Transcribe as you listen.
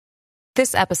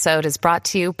This episode is brought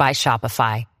to you by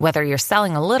Shopify. Whether you're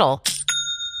selling a little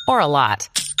or a lot,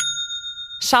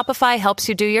 Shopify helps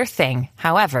you do your thing,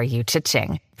 however you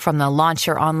cha-ching. From the launch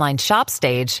your online shop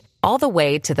stage, all the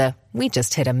way to the we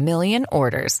just hit 1 million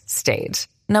orders stage.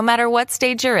 No matter what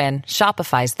stage you're in,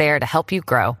 Shopify's there to help you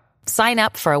grow. Sign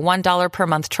up for a $1 per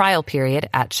month trial period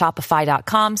at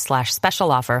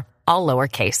shopify.com/special offer, all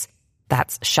lowercase.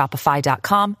 That's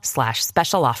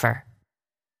shopify.com/special offer.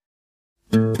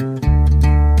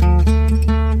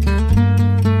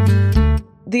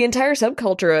 The entire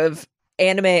subculture of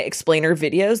anime explainer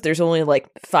videos, there's only like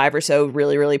 5 or so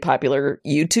really, really popular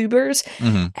YouTubers,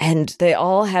 and they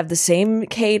all have the same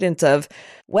cadence of,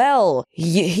 well,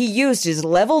 he used his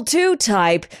level 2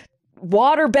 type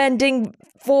waterbending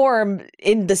form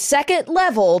in the second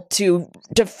level to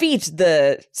defeat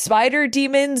the spider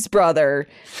demon's brother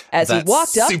as he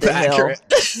walked up the hill.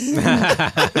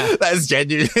 That is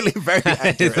genuinely very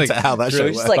accurate to how that show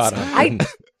works. Like,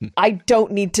 I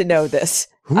don't need to know this.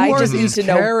 Who I are just these need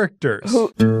to characters?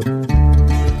 Know who.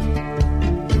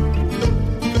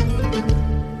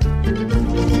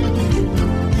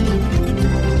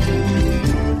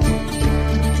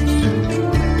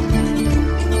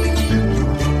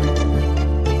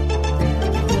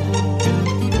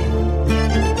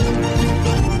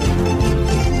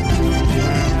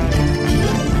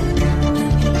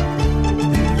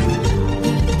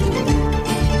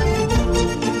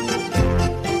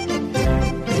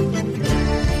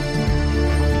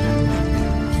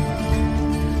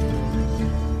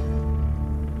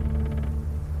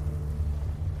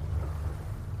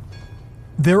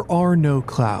 There are no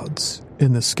clouds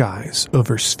in the skies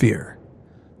over Sphere.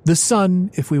 The sun,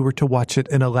 if we were to watch it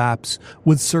in a lapse,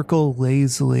 would circle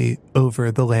lazily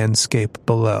over the landscape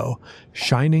below,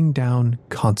 shining down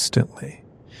constantly.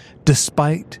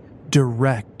 Despite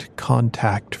direct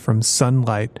contact from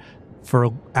sunlight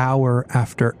for hour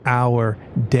after hour,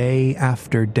 day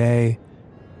after day,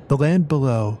 the land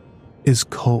below is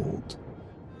cold.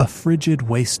 A frigid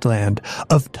wasteland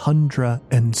of tundra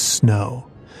and snow.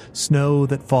 Snow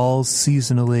that falls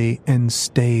seasonally and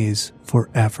stays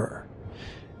forever.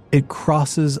 It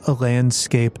crosses a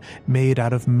landscape made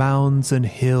out of mounds and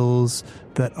hills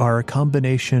that are a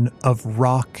combination of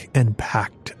rock and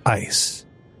packed ice.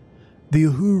 The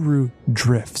Uhuru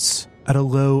drifts at a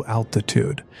low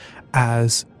altitude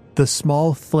as the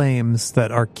small flames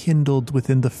that are kindled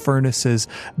within the furnaces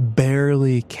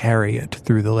barely carry it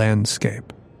through the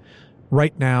landscape.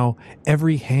 Right now,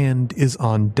 every hand is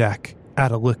on deck at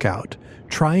a lookout,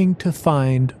 trying to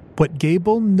find what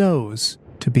Gable knows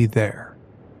to be there.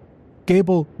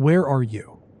 Gable, where are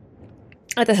you?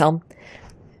 At the helm.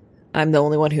 I'm the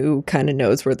only one who kind of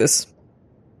knows where this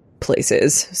place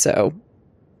is, so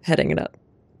heading it up.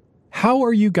 How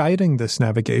are you guiding this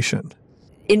navigation?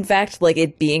 In fact, like,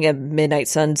 it being a Midnight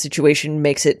Sun situation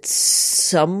makes it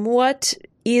somewhat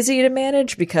easy to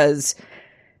manage because,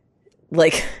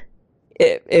 like,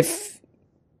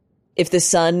 if the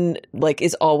sun, like,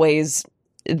 is always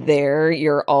there,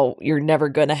 you're never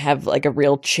gonna have like a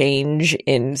real change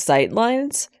in sight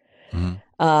lines.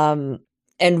 And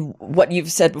what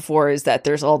you've said before is that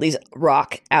there's all these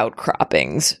rock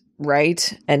outcroppings,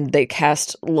 right? And they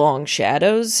cast long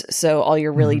shadows, so all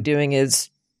you're really doing is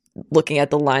looking at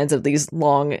the lines of these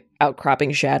long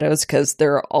outcropping shadows, because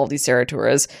there are all these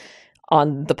Ceraturas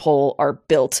on the pole are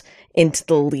built into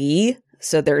the lee,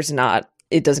 so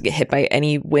it doesn't get hit by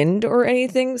any wind or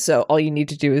anything. So all you need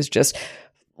to do is just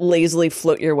lazily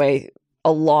float your way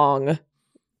along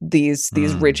these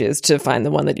ridges to find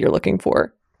the one that you're looking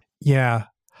for. Yeah.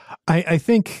 I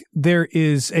think there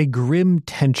is a grim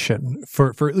tension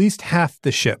for at least half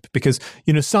the ship, because,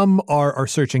 you know, some are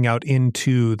searching out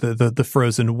into the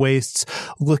frozen wastes,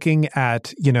 looking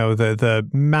at, you know, the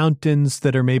mountains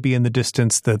that are maybe in the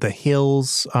distance, the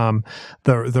hills,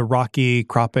 the rocky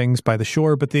croppings by the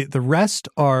shore, but the rest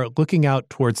are looking out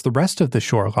towards the rest of the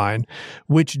shoreline,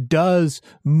 which does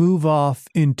move off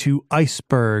into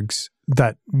icebergs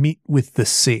that meet with the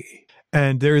sea.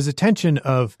 And there is a tension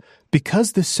of,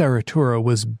 because the Ceratura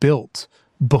was built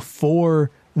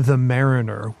before the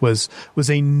Mariner was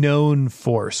a known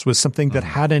force, was something that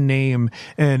had a name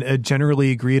and a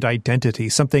generally agreed identity,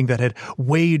 something that had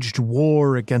waged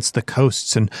war against the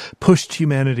coasts and pushed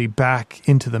humanity back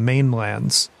into the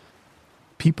mainlands,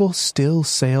 people still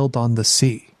sailed on the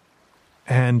sea.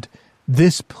 And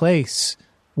this place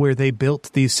where they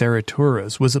built these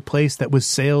Ceraturas was a place that was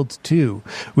sailed to,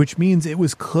 which means it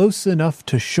was close enough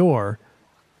to shore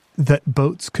that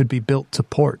boats could be built to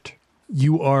port.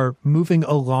 You are moving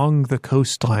along the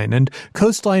coastline, and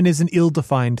coastline is an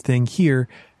ill-defined thing here,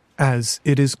 as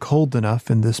it is cold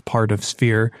enough in this part of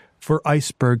Sphere for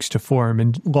icebergs to form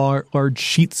and large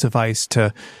sheets of ice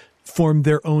to form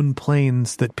their own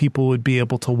plains that people would be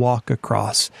able to walk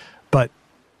across. But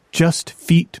just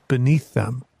feet beneath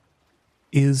them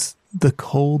is the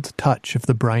cold touch of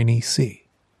the briny sea.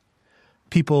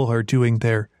 People are doing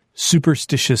their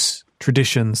superstitious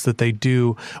traditions that they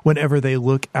do whenever they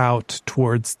look out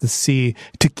towards the sea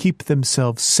to keep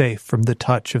themselves safe from the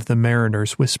touch of the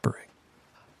mariner's whispering.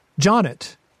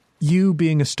 Jonnet, you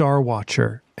being a star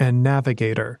watcher and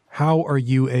navigator, how are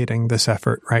you aiding this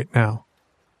effort right now?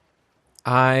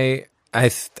 I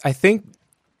think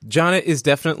Jonnet is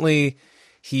definitely,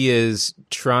 he is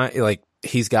trying, like,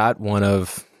 he's got one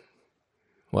of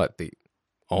the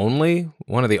only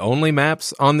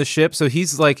maps on the ship. So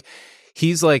he's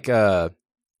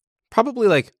probably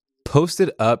like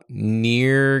posted up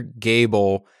near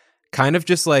Gable, kind of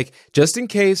just in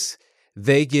case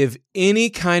they give any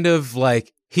kind of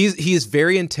like, he is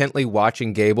very intently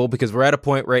watching Gable, because we're at a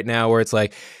point right now where it's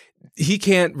like, he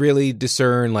can't really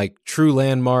discern like true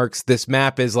landmarks. This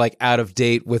map is like out of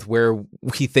date with where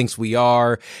he thinks we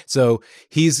are. So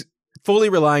he's fully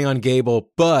relying on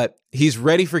Gable, but he's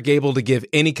ready for Gable to give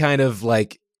any kind of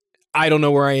like, I don't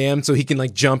know where I am, so he can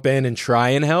like jump in and try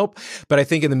and help. But I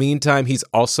think in the meantime, he's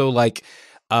also like,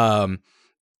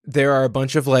 there are a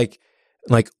bunch of like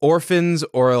orphans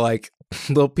or like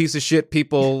little piece of shit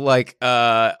people like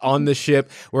on the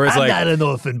ship, whereas I'm not an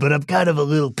orphan, but I'm kind of a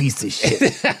little piece of shit.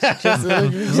 just a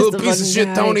little piece of shit,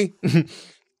 guy. Tony.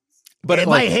 But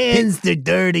and like, my hands, they're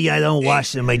dirty. I don't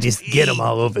wash them. I just get them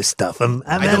all over stuff. I'm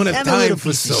I don't have I'm a time little for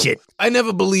piece of soap. shit. I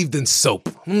never believed in soap.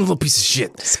 I'm a little piece of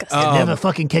shit. You'll never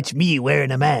fucking catch me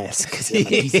wearing a mask, 'cause I'm a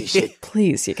piece of shit.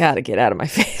 Please, you gotta get out of my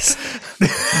face.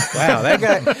 Wow, that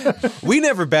guy. We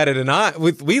never batted an eye.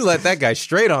 We let that guy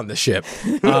straight on the ship.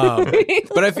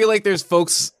 But I feel like there's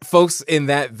folks in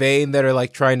that vein that are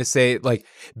like trying to say like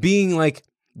being like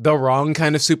the wrong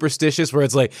kind of superstitious, where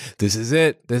it's like, this is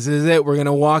it. We're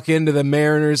gonna walk into the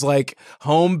Mariners like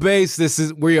home base.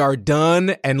 We are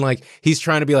done. And like he's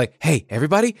trying to be like, hey,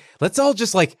 everybody, let's all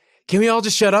just like, can we all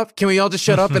just shut up?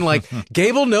 And like,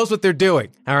 Gable knows what they're doing.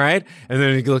 All right. And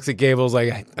then he looks at Gable's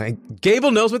like,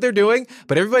 Gable knows what they're doing,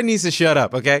 but everybody needs to shut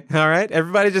up. Okay. All right.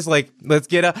 Everybody just like,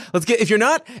 if you're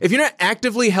not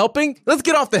actively helping, let's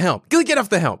get off the helm. Get off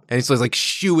the helm. And he's like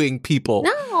shooing people.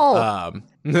 No.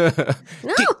 No.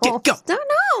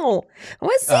 I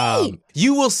want to see.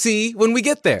 You will see when we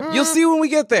get there. You'll see when we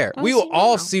get there. We will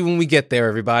all see when we get there,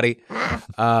 everybody.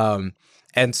 And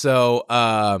so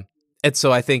I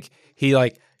think he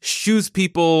like shoos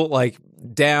people like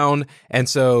down, and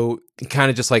so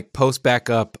kind of just like post back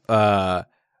up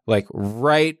like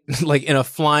right like in a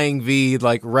flying V,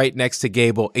 like right next to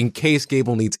Gable, in case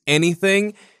Gable needs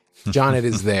anything. Jonnet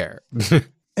is there.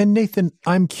 And Nathan,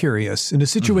 I'm curious, in a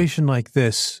situation like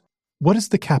this, what does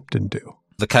the captain do?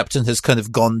 The captain has kind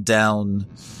of gone down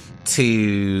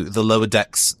to the lower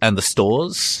decks and the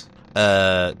stores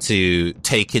to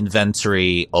take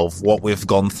inventory of what we've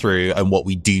gone through and what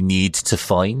we do need to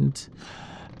find,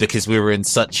 because we were in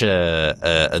such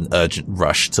an urgent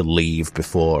rush to leave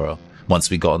before. Once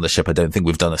we got on the ship, I don't think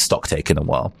we've done a stock take in a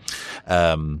while.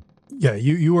 Yeah,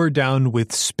 you are down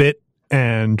with Spit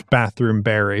and Bathroom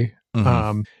Barry.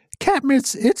 Mm-hmm. Captain,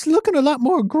 it's looking a lot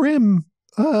more grim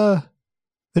than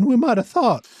we might have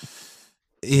thought.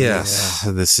 Yes,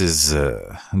 this is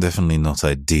definitely not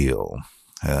ideal.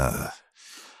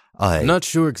 I'm not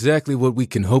sure exactly what we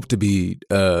can hope to be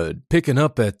picking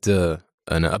up at an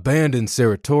abandoned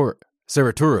Seratura.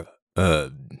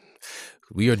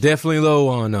 We are definitely low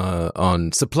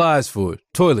on supplies for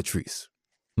toiletries.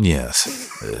 Yes,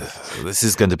 this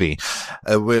is going to be,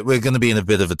 we're going to be in a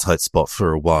bit of a tight spot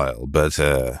for a while, but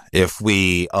if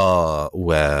we are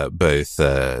where both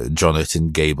Jonnet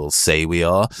and Gable say we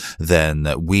are, then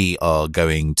we are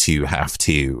going to have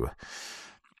to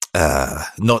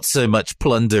not so much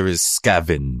plunder as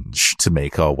scavenge to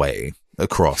make our way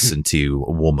across into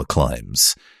warmer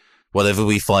climes. Whatever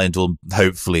we find will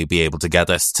hopefully be able to get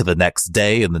us to the next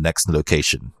day and the next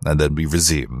location, and then we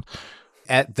resume.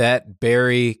 At that,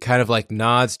 Barry kind of like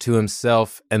nods to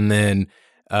himself, and then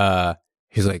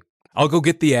he's like, I'll go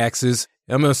get the axes.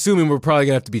 I'm assuming we're probably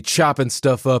going to have to be chopping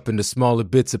stuff up into smaller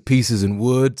bits of pieces and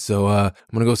wood, so I'm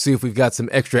going to go see if we've got some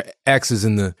extra axes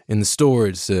in the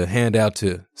storage to hand out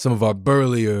to some of our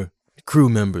burlier crew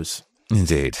members.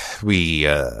 Indeed. We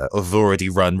have already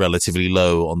run relatively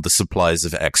low on the supplies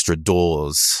of extra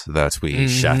doors that we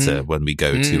shatter when we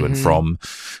go to and from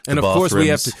the and of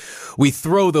bathrooms. course we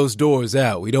throw those doors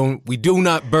out. We do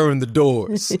not burn the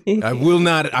doors. I will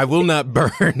not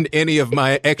burn any of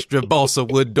my extra balsa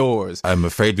wood doors. I'm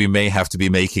afraid we may have to be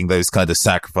making those kind of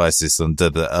sacrifices under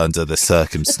the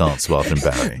circumstance, Martin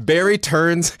Barry. Barry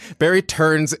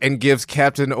turns and gives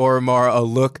Captain Oromar a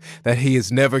look that he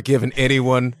has never given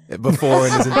anyone before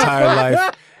in his entire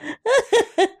life.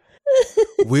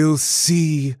 We'll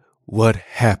see what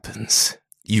happens.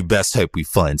 You best hope we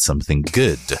find something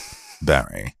good,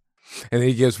 Barry. And then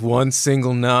he gives one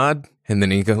single nod, and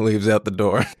then he leaves out the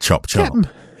door. Chop, chop.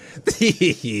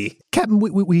 Captain,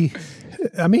 we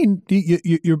I mean,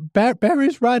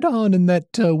 Barry's right on in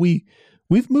that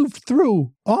we've moved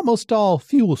through almost all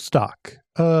fuel stock.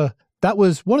 That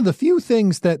was one of the few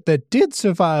things that did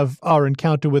survive our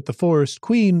encounter with the Forest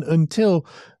Queen until,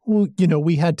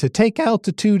 we had to take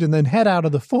altitude and then head out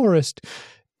of the forest.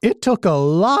 It took a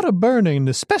lot of burning,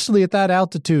 especially at that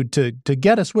altitude, to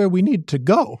get us where we need to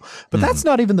go. But that's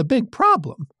not even the big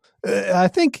problem. I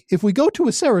think if we go to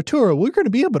a Seratura, we're going to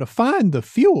be able to find the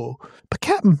fuel. But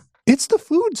Captain, it's the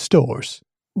food stores.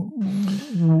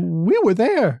 We were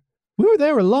there. We were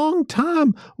there a long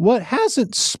time. What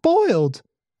hasn't spoiled,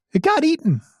 it got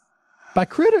eaten by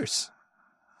critters.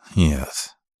 Yes.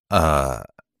 At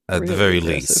the very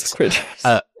least. Critters.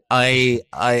 I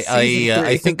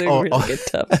think they really get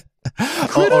tough.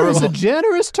 Critter is a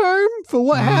generous term for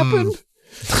what happened.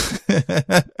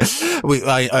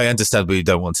 I understand we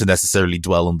don't want to necessarily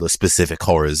dwell on the specific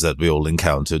horrors that we all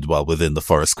encountered while within the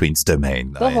Forest Queen's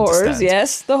domain. The horrors,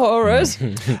 yes, the horrors.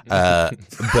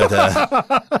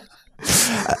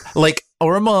 Like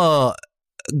Oromar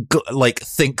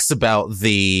thinks about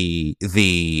the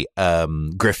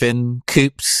griffin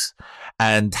coops,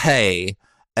 and hey,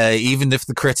 even if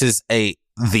the critters ate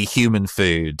the human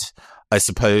food, I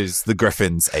suppose the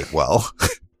griffins ate well.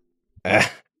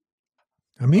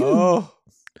 I mean,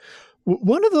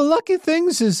 one of the lucky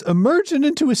things is emerging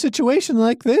into a situation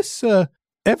like this.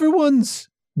 Everyone's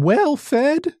well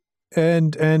fed,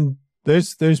 and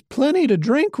there's plenty to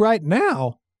drink right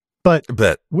now. But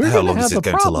we're how going long to is have it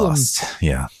a going to problem. last?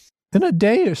 Yeah. In a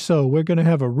day or so, we're going to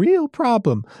have a real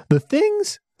problem. The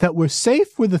things that were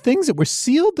safe were the things that were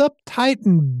sealed up tight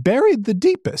and buried the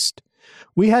deepest.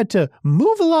 We had to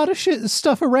move a lot of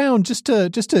stuff around just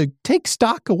to take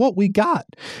stock of what we got.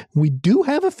 We do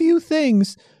have a few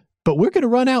things, but we're going to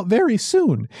run out very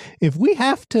soon. If we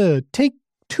have to take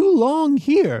too long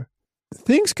here,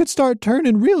 things could start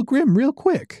turning real grim real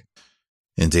quick.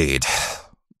 Indeed.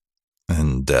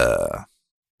 And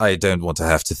I don't want to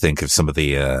have to think of some of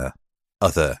the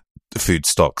other food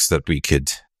stocks that we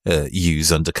could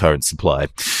use under current supply.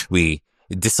 We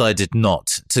decided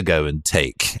not to go and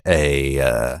take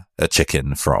a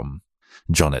chicken from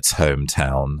Jonnet's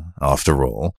hometown after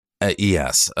all.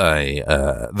 Yes,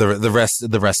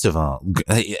 the rest of our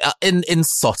in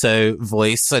Soto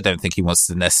voice. I don't think he wants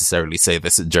to necessarily say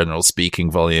this at general speaking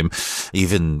volume.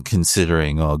 Even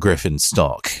considering our griffin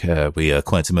stock, we are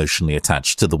quite emotionally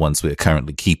attached to the ones we are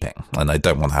currently keeping, and I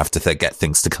don't want to have to get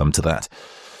things to come to that.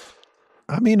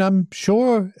 I mean, I'm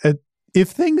sure if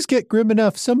things get grim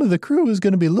enough, some of the crew is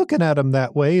going to be looking at them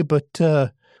that way. But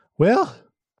well,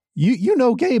 you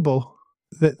know, Gable,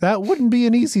 that wouldn't be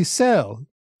an easy sell.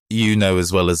 You know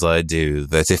as well as I do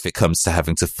that if it comes to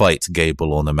having to fight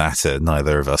Gable on a matter,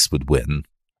 neither of us would win.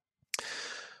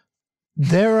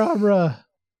 We're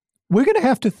going to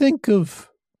have to think of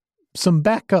some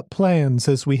backup plans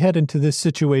as we head into this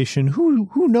situation. Who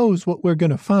knows what we're going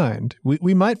to find?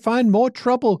 We might find more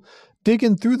trouble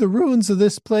digging through the ruins of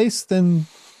this place than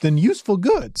useful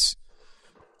goods.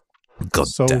 God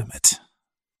damn it.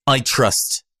 I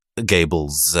trust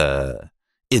Gable's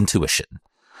intuition.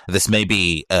 This may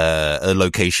be a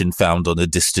location found on a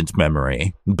distant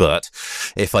memory, but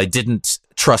if I didn't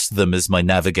trust them as my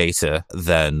navigator,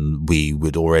 then we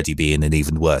would already be in an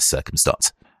even worse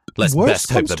circumstance. Let's worst best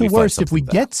hope comes that to we worst, find if we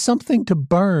something get something to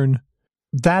burn,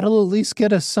 that'll at least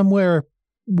get us somewhere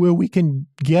where we can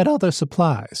get other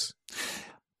supplies.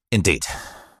 Indeed.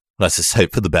 Let us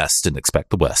hope for the best and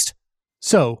expect the worst.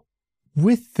 So,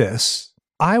 with this,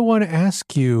 I want to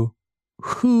ask you,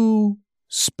 who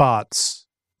spots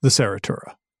the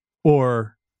Seratura?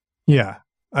 Or, yeah,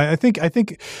 I think,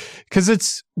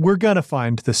 because we're gonna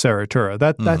find the Seratura.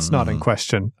 That's not in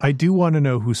question. I do want to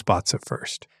know who spots it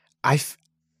first.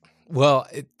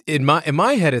 In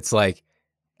my head, it's like,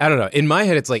 I don't know. In my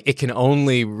head, it's like it can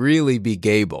only really be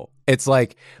Gable. It's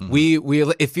like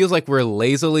it feels like we're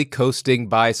lazily coasting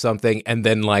by something, and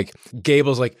then like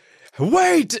Gable's like,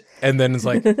 wait, and then it's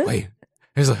like, wait,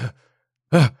 he's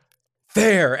like,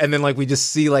 there, and then like we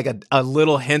just see like a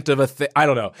little hint of a thing. I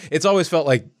don't know. It's always felt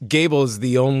like Gable is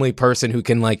the only person who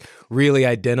can like really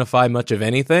identify much of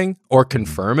anything or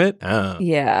confirm it.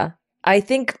 Yeah. I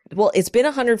think, well, it's been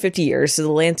 150 years, so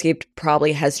the landscape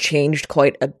probably has changed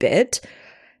quite a bit.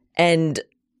 And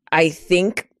I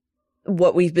think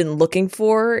what we've been looking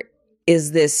for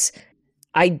is this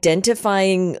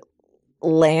identifying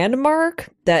landmark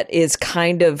that is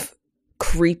kind of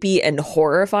creepy and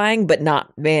horrifying, but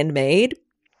not man-made.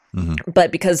 Mm-hmm.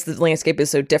 But because the landscape is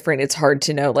so different, it's hard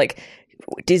to know, like,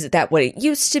 is that what it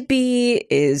used to be?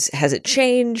 Has it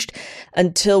changed?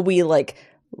 Until we, like,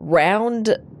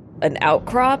 round an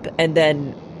outcrop, and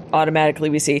then automatically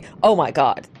we see, oh my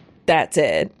god, that's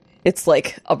it. It's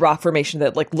like a rock formation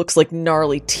that like looks like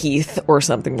gnarly teeth or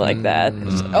something like that.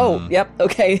 Oh, yep,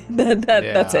 okay,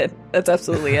 that's it. That's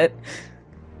absolutely it.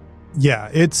 Yeah,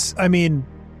 it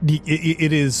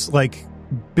is like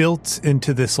built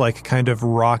into this like kind of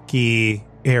rocky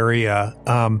area,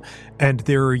 and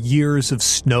there are years of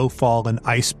snowfall and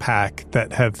ice pack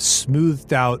that have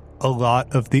smoothed out a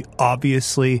lot of the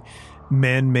obviously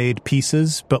man-made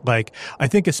pieces. But like, I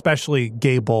think especially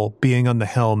Gable being on the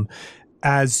helm,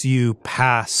 as you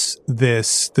pass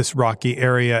this rocky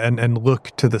area and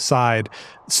look to the side,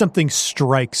 something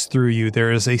strikes through you.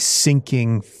 There is a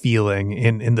sinking feeling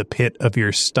in the pit of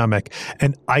your stomach,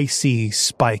 an icy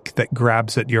spike that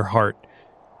grabs at your heart.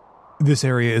 This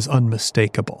area is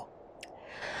unmistakable.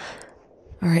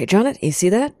 All right, Jonathan, you see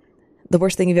that? The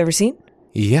worst thing you've ever seen?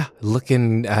 Yeah,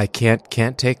 looking, I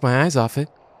can't take my eyes off it.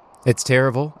 It's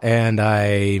terrible, and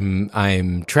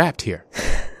I'm trapped here.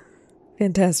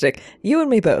 Fantastic. You and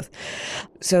me both.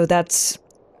 So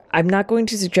I'm not going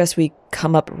to suggest we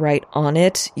come up right on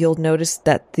it. You'll notice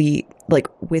that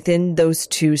within those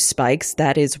two spikes,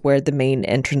 that is where the main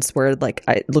entrance, where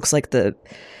it looks like the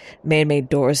man-made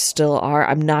doors still are.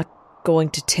 I'm not going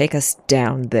to take us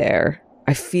down there.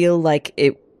 I feel like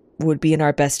it would be in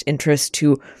our best interest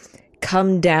to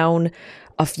come down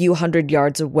a few hundred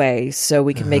yards away so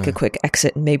we can make a quick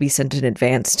exit and maybe send an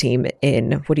advance team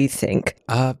in. What do you think?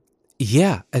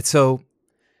 Yeah. And so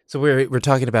we're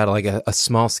talking about like a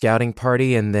small scouting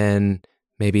party, and then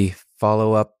maybe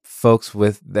follow up folks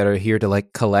that are here to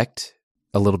like collect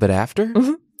a little bit after.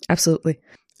 Mm-hmm. Absolutely.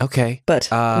 Okay.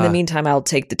 But in the meantime, I'll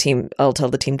tell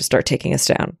the team to start taking us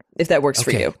down, if that works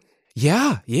for you.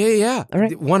 Yeah. All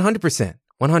right.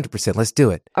 100%. Let's do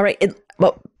it. All right.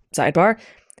 Sidebar.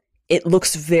 It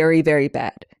looks very, very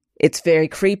bad. It's very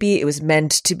creepy. It was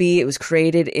meant to be. It was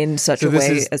created in such a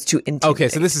way as to intimidate. Okay,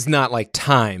 so this is not like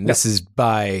time. No. This is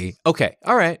by... Okay,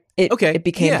 all right. It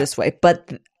became this way.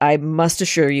 But I must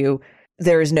assure you,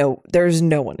 there is no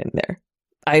one in there.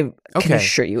 I can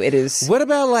assure you it is... What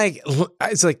about like...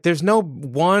 It's like there's no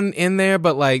one in there,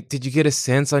 but like, did you get a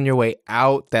sense on your way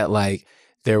out that like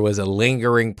there was a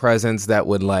lingering presence that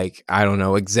would like, I don't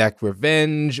know, exact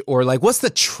revenge? Or like, what's the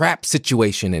trap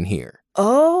situation in here?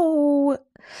 Oh...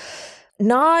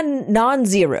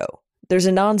 Non-zero. There's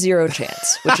a non-zero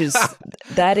chance, which is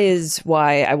that is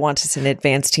why I want us an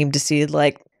advance team to see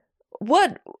like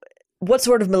what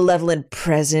sort of malevolent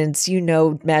presence,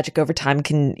 magic over time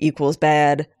can equals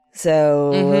bad.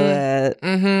 So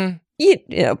you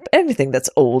know, everything that's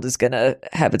old is gonna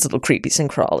have its little creepies and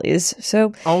crawlies.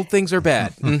 So old things are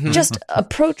bad. Just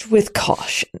approach with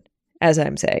caution, as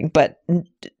I'm saying, but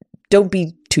don't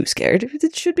be too scared.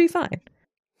 It should be fine.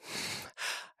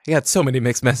 I got so many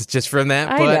mixed messages from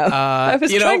that, but I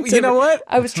was you know what?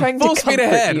 I was trying Full to speed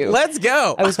comfort ahead. you. Let's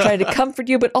go. I was trying to comfort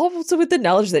you, but also with the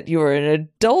knowledge that you are an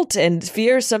adult and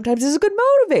fear sometimes is a good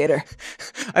motivator.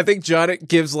 I think Jonnet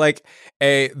gives like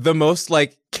the most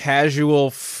like casual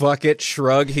fuck it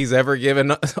shrug he's ever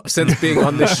given since being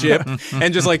on the ship,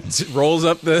 and just like rolls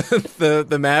up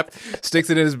the map,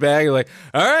 sticks it in his bag, and like,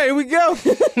 all right, here we go.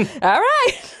 All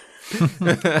right.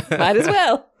 Might as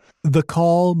well. The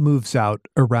call moves out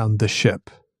around the ship,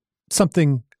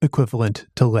 something equivalent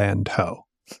to land ho.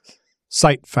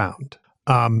 Sight found.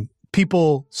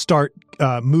 People start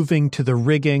moving to the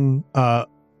rigging,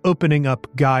 opening up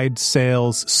guide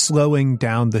sails, slowing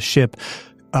down the ship,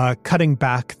 cutting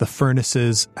back the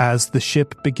furnaces as the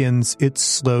ship begins its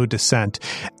slow descent.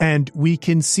 And we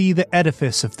can see the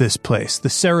edifice of this place, the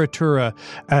Seratura,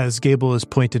 as Gable has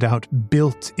pointed out,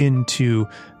 built into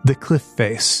the cliff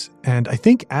face. And I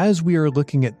think as we are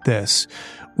looking at this,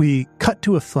 we cut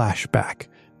to a flashback,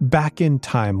 back in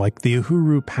time, like the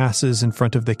Uhuru passes in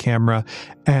front of the camera,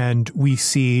 and we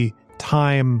see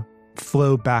time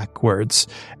flow backwards,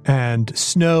 and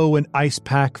snow and ice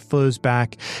pack flows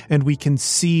back, and we can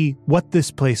see what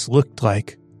this place looked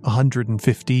like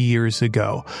 150 years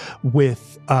ago,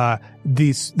 with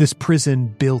this prison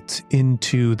built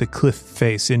into the cliff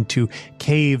face, into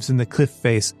caves in the cliff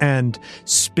face, and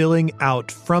spilling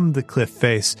out from the cliff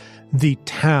face the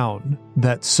town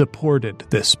that supported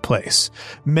this place.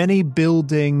 Many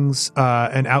buildings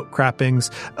and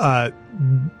outcroppings,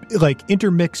 like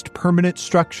intermixed permanent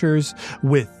structures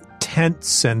with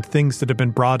tents and things that have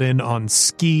been brought in on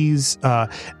skis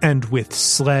and with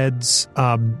sleds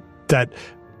that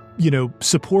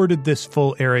supported this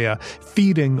full area,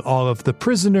 feeding all of the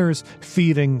prisoners,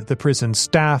 feeding the prison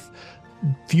staff,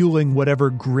 fueling whatever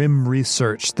grim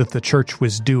research that the church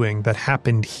was doing that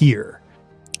happened here.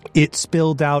 It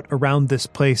spilled out around this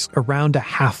place around a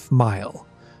half mile.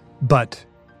 But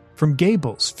from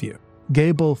Gable's view,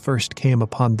 Gable first came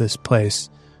upon this place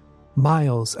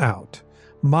miles out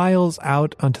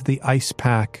onto the ice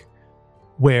pack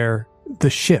where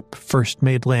the ship first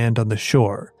made land on the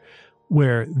shore,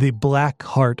 where the black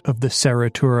heart of the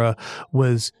Saratura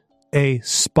was a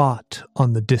spot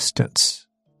on the distance.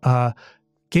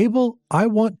 Gable, I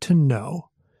want to know,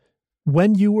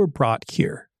 when you were brought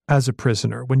here as a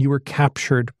prisoner, when you were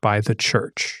captured by the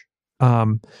church,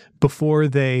 before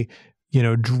they,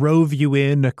 drove you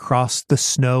in across the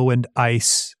snow and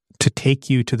ice to take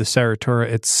you to the Saratura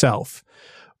itself,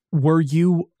 were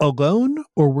you alone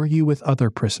or were you with other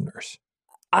prisoners?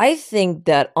 I think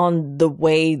that on the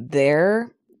way there,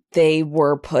 they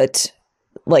were put,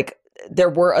 there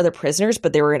were other prisoners,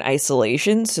 but they were in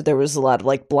isolation. So there was a lot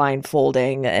of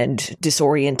blindfolding and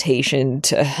disorientation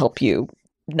to help you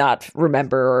not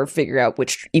remember or figure out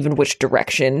which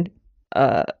direction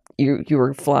you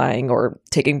were flying or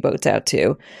taking boats out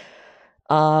to.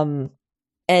 And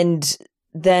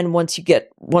then once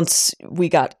we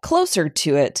got closer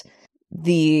to it,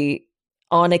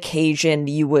 on occasion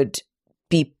you would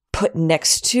be put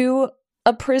next to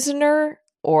a prisoner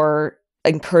or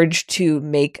encouraged to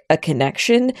make a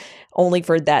connection, only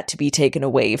for that to be taken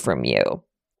away from you,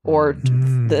 or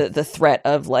the threat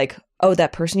of oh,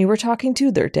 that person you were talking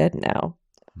to, they're dead now.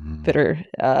 Bitter,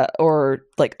 or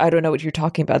I don't know what you're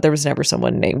talking about. There was never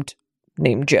someone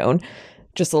named Joan.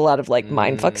 Just a lot of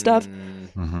mindfuck stuff.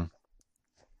 Mm-hmm.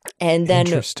 And then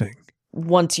Interesting.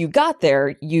 Once you got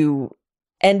there, you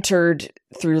entered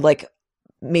through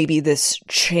maybe this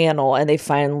channel, and they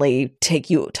finally take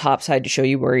you topside to show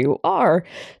you where you are,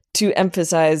 to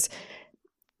emphasize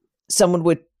someone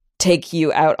would take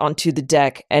you out onto the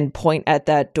deck and point at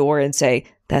that door and say,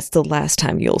 that's the last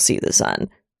time you'll see the sun,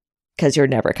 because you're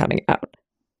never coming out.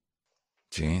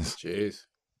 Jeez.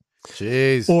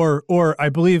 Or I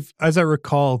believe, as I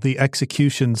recall, the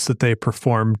executions that they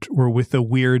performed were with a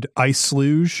weird ice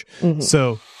luge. Mm-hmm.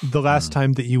 So the last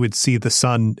time that you would see the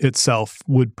sun itself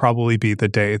would probably be the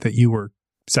day that you were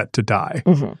set to die.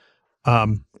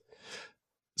 Mm-hmm.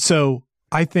 So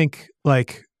I think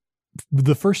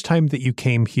the first time that you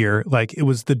came here, it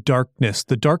was the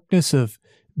darkness of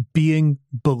being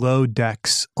below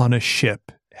decks on a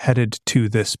ship headed to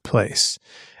this place.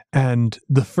 And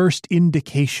the first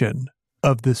indication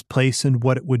of this place and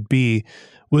what it would be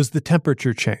was the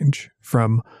temperature change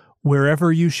from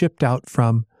wherever you shipped out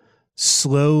from.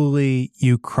 Slowly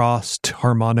you crossed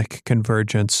harmonic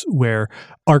convergence, where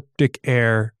Arctic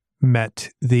air met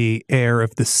the air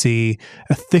of the sea.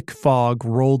 A thick fog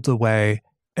rolled away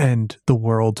and the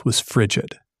world was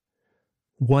frigid.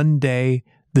 One day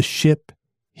the ship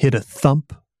hit a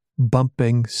thump,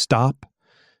 bumping stop,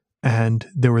 and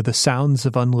there were the sounds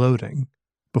of unloading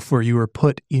before you were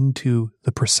put into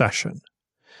the procession.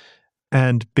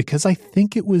 And because I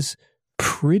think it was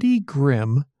pretty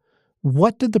grim,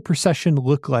 what did the procession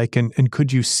look like, and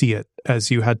could you see it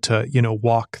as you had to,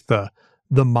 walk the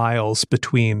miles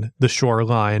between the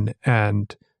shoreline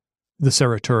and the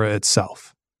Saratura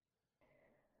itself?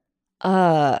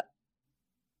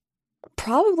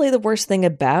 Probably the worst thing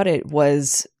about it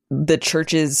was the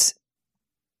church's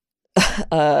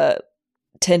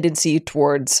tendency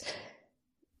towards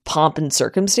pomp and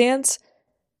circumstance.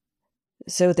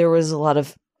 So there was a lot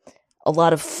of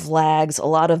flags, a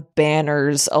lot of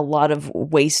banners, a lot of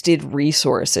wasted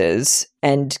resources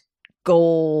and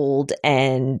gold,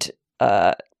 and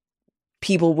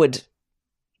people would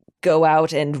go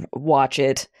out and watch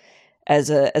it as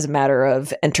a matter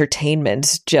of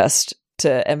entertainment, just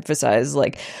to emphasize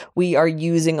we are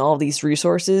using all these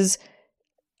resources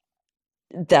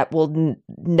that will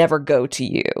never go to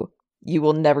you. You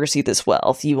will never see this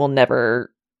wealth. You will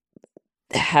never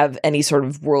have any sort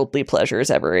of worldly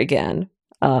pleasures ever again.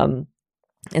 So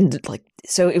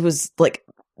it was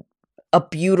a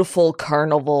beautiful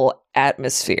carnival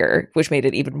atmosphere, which made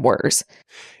it even worse.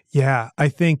 Yeah, I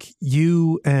think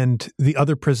you and the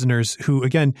other prisoners who,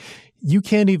 again, you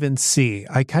can't even see.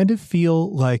 I kind of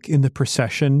feel like in the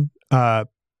procession,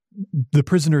 the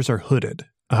prisoners are hooded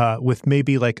with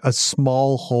maybe like a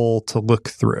small hole to look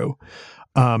through.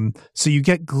 So you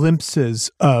get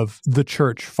glimpses of the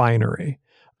church finery,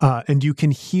 and you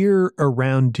can hear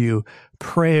around you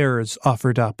prayers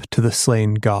offered up to the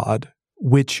slain God,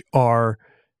 which are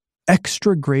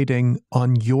extra grating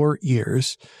on your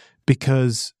ears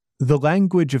because the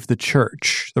language of the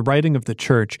church, the writing of the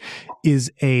church,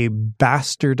 is a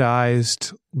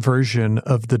bastardized version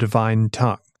of the divine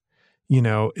tongue. You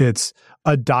know, it's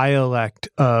a dialect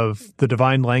of the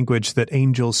divine language that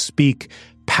angels speak,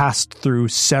 passed through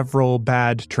several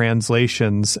bad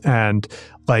translations and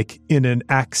like in an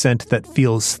accent that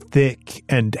feels thick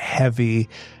and heavy,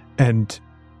 and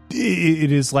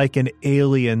it is like an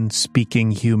alien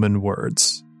speaking human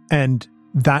words. And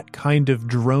that kind of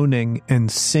droning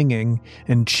and singing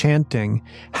and chanting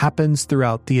happens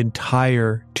throughout the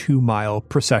entire 2-mile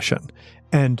procession.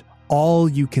 And all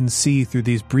you can see through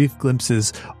these brief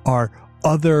glimpses are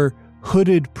other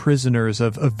hooded prisoners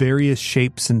of various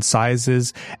shapes and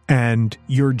sizes and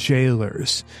your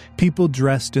jailers, people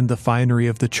dressed in the finery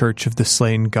of the Church of the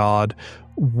Slain God,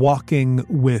 walking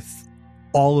with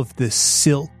all of this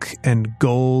silk and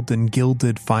gold and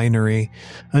gilded finery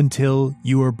until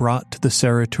you are brought to the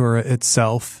Seratura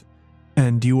itself,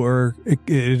 and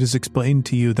it is explained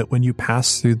to you that when you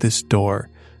pass through this door,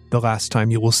 the last time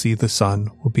you will see the sun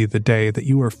will be the day that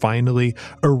you are finally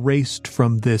erased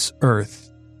from this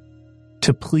earth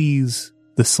to please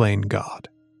the slain God.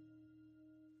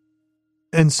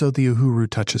 And so the Uhuru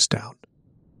touches down.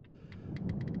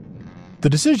 The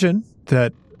decision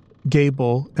that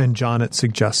Gable and Jonnet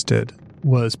suggested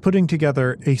was putting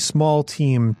together a small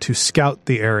team to scout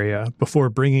the area before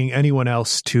bringing anyone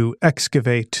else to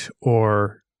excavate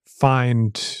or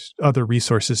find other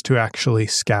resources to actually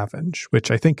scavenge,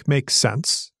 which I think makes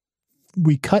sense.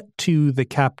 We cut to the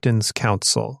captain's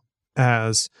council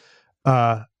as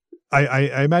I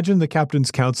imagine the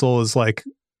captain's council is like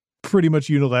pretty much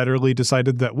unilaterally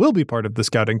decided that we'll be part of the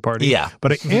scouting party. Yeah.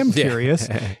 But I am curious,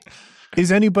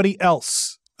 is anybody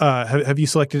else have you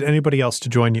selected anybody else to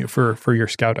join you for your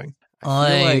scouting?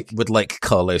 I would like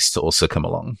Carlos to also come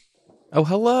along. Oh,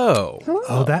 hello.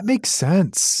 Oh, that makes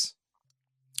sense.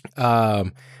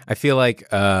 I feel like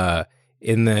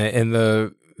in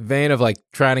the vein of like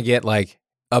trying to get like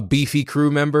a beefy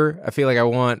crew member, I feel like I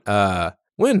want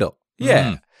Wendell.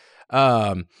 Yeah.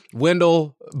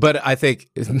 Wendell, but I think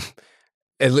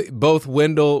both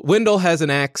Wendell has an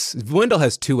axe. Wendell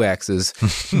has 2 axes.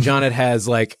 Jonnet has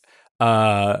like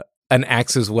an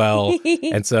axe as well,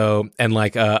 and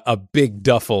like a big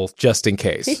duffel just in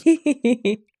case.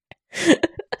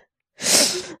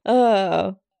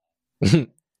 Oh,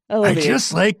 I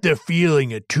just like the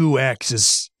feeling of 2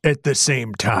 axes at the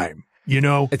same time. You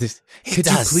know, Could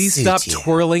you please stop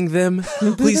twirling them?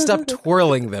 Please stop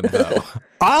twirling them, though.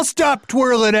 I'll stop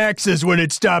twirling axes when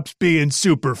it stops being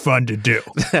super fun to do.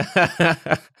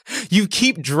 You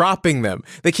keep dropping them.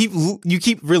 You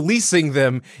keep releasing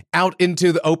them out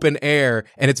into the open air,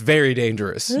 and it's very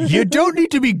dangerous. You don't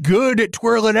need to be good at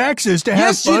twirling axes to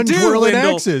have fun twirling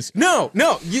Wendell. axes. No,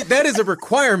 that is a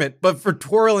requirement, but for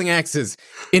twirling axes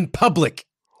in public.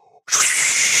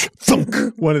 Thunk!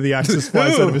 One of the axes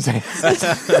flies out of his hands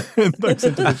and thunks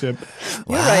into the ship.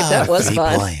 You're right, that was 3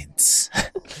 fun. points.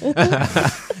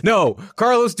 No,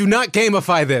 Carlos, do not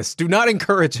gamify this. Do not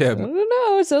encourage I him. don't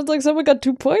know. It sounds like someone got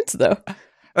 2 points, though.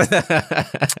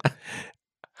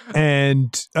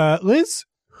 And Liz,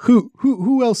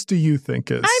 who else do you think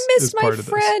is? I miss is my part of this?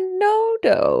 friend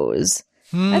Nodos.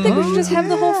 I think we should just have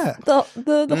the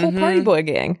whole party boy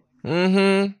gang.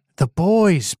 Mm-hmm. The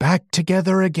boys back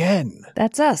together again.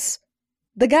 That's us.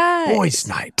 The guys. Boys'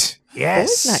 night.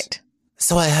 Yes. Boys' night.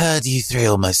 So I heard you 3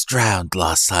 almost drowned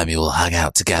last time you all hung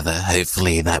out together.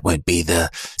 Hopefully that won't be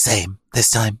the same this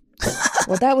time.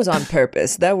 Well, that was on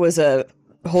purpose. That was a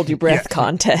hold your breath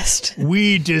contest.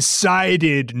 We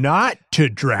decided not to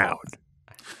drown.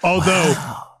 Although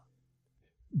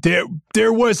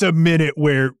there was a minute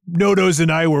where Nodos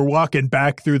and I were walking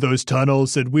back through those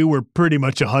tunnels and we were pretty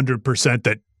much 100%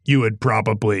 that you would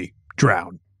probably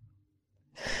drown.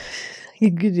 I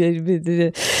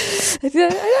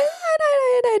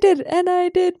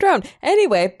did drown.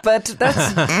 Anyway, but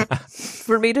that's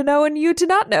for me to know and you to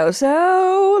not know.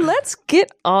 So let's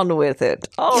get on with it.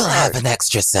 All You'll right. have an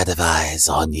extra set of eyes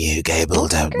on you, Gable,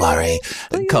 don't worry.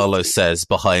 Carlos says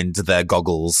behind their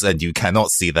goggles, and you cannot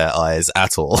see their eyes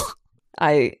at all.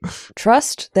 I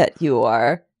trust that you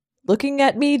are looking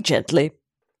at me gently.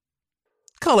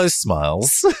 Carlos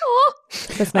smiles. Aw,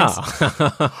 That's nice.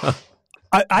 Oh.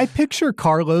 I picture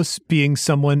Carlos being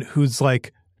someone who's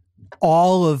like,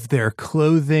 all of their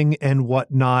clothing and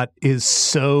whatnot is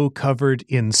so covered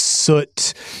in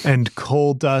soot and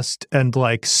coal dust and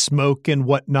like smoke and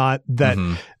whatnot that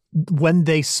when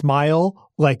they smile,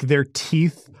 like their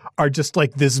teeth are just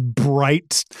like this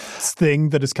bright thing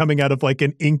that is coming out of like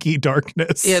an inky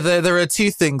darkness. Yeah, there are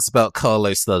two things about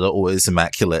Carlos that are always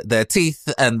immaculate: their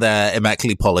teeth and their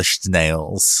immaculately polished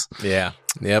nails. Yeah.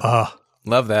 Yep.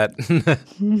 Love that.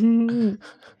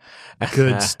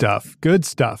 Good stuff. Good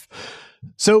stuff.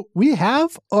 So we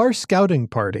have our scouting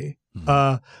party.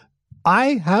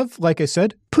 I have, like I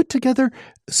said, put together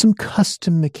some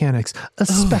custom mechanics, a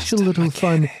special little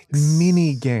fun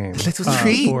mini game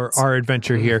for our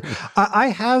adventure here. I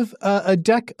have a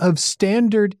deck of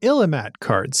standard Illimat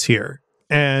cards here.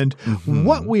 And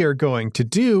what we are going to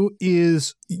do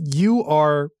is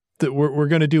we're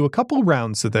going to do a couple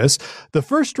rounds of this. The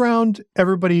first round,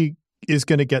 everybody is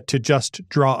going to get to just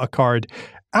draw a card.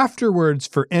 Afterwards,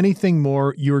 for anything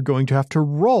more, you're going to have to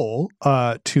roll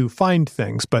to find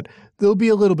things, but there'll be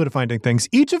a little bit of finding things.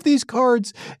 Each of these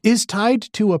cards is tied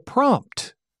to a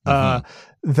prompt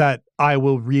that I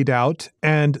will read out,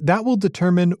 and that will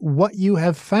determine what you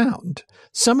have found.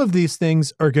 Some of these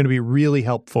things are going to be really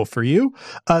helpful for you.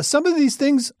 Some of these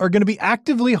things are going to be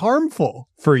actively harmful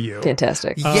for you.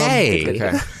 Fantastic. Yay!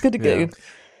 Good to go. Yeah.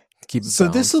 Keep it So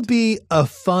balanced. this will be a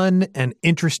fun and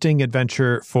interesting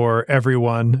adventure for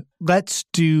everyone. Let's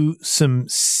do some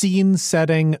scene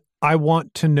setting. I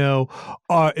want to know,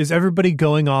 is everybody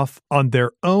going off on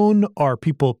their own? Are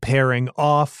people pairing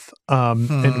off?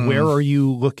 And where are you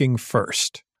looking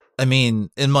first? I mean,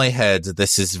 in my head,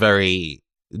 this is very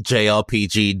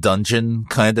JRPG dungeon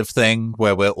kind of thing,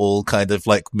 where we're all kind of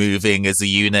like moving as a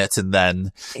unit, and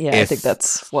then Yeah, I think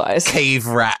that's wise. cave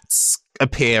rats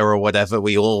appear or whatever,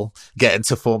 we all get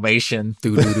into formation.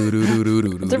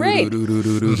 It's a raid.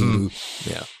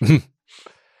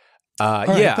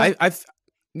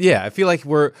 I feel like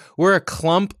we're a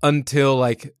clump until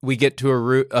like we get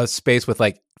to a space with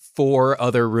like 4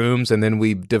 other rooms, and then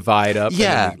we divide up.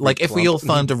 Yeah, like if we all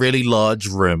found a really large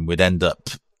room, we'd end up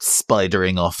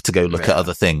spidering off to go look at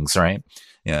other things, right?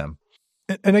 Yeah.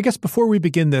 And I guess before we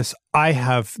begin this, I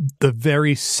have the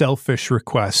very selfish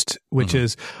request, which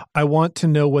is I want to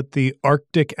know what the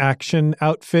Arctic action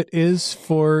outfit is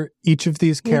for each of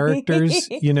these characters.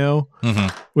 You know,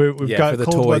 we've got for the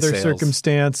cold toy weather sales.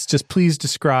 circumstance. Just please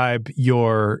describe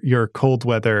your cold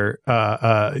weather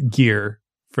gear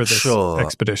for this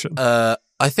expedition.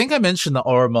 I think I mentioned that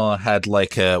Oromar had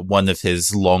like one of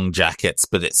his long jackets,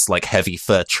 but it's like heavy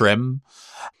fur trim.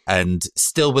 And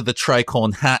still with the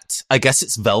tricorn hat. I guess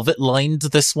it's velvet lined,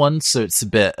 this one, so it's a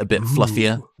bit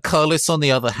fluffier. Carlos, on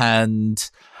the other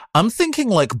hand, I'm thinking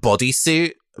like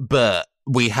bodysuit, but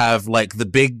we have like the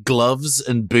big gloves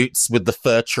and boots with the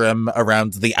fur trim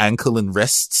around the ankle and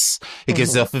wrists. It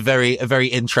gives off a very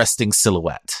interesting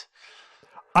silhouette.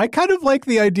 I kind of like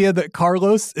the idea that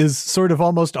Carlos is sort of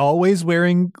almost always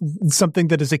wearing something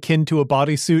that is akin to a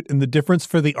bodysuit, and the difference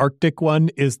for the Arctic one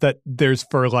is that there's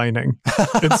fur lining.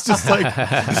 It's just like,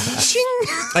 shing!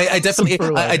 I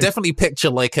definitely picture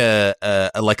like a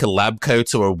lab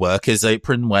coat or a worker's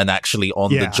apron when actually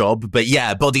on the job. But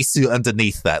yeah, bodysuit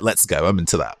underneath that. Let's go. I'm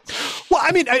into that. Well,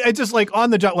 I mean, I just like on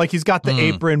the job, like he's got the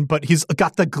apron, but he's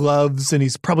got the gloves, and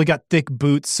he's probably got thick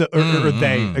boots,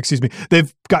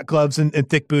 they've got gloves and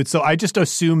thick boots. So I just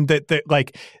assume that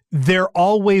like they're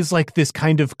always like this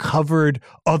kind of covered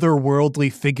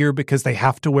otherworldly figure because they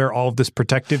have to wear all of this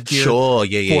protective gear for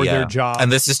their job.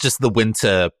 And this is just the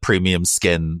winter premium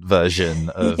skin version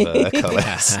of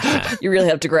Carlos. You really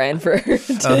have to grind for to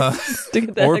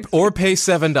get that. or pay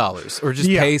 $7 or just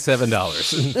pay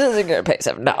 $7. They're gonna pay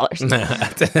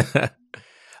 $7.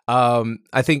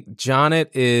 I think Jonet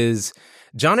is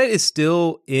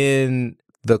still in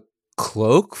the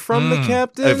cloak from the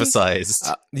captain. Oversized.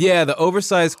 The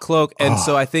oversized cloak. And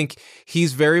so I think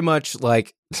he's very much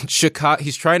like Chicago.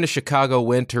 He's trying to Chicago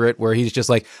winter it, where he's just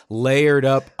like layered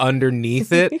up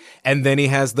underneath it. And then he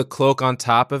has the cloak on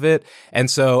top of it.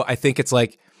 And so I think it's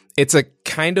like, it's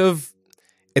kind of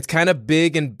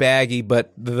big and baggy,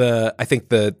 but I think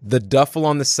the duffel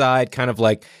on the side kind of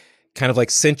like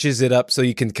cinches it up so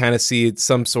you can kind of see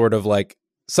some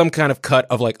kind of cut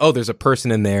of like, oh, there's a person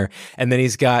in there. And then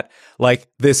he's got like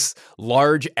this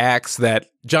large axe that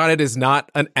Jonet is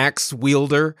not an axe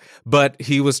wielder, but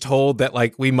he was told that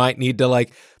like we might need to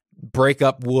like break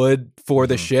up wood for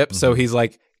the ship. So he's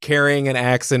like carrying an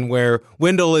axe, and where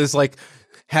Wendell is like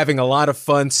having a lot of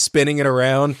fun spinning it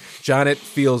around. Jonnet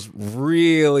feels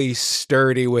really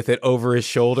sturdy with it over his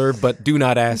shoulder, but do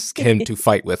not ask him to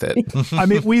fight with it. I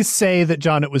mean, we say that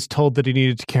Jonnet was told that he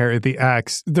needed to carry the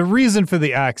axe. The reason for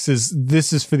the axe is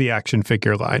this is for the action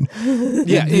figure line.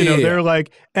 They're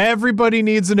like, everybody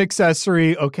needs an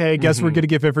accessory. Okay, I guess we're going to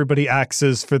give everybody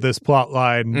axes for this plot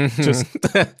line. Just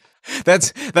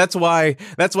That's why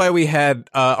we had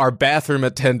our bathroom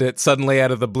attendant suddenly out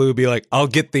of the blue be like, "I'll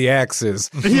get the axes."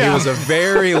 Yeah. It was a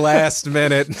very last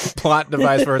minute plot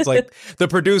device where it's like the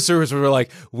producers were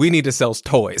like, "We need to sell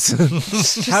toys.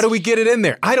 How do we get it in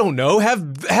there? I don't know.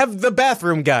 Have the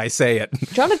bathroom guy say it."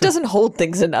 Jonnet doesn't hold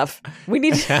things enough. We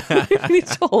need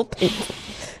to hold things.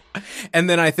 And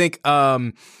then I think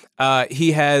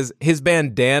he has his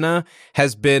bandana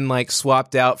has been like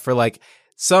swapped out for like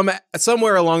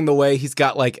somewhere along the way, he's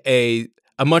got like a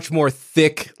much more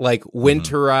thick, like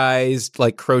winterized,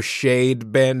 like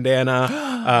crocheted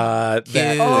bandana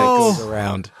that goes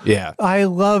around. Yeah, I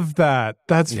love that.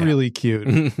 That's really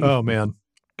cute. Oh man,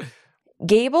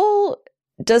 Gable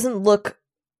doesn't look.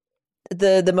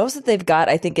 The most that they've got,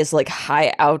 I think, is like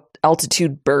high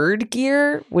altitude bird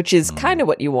gear, which is kind of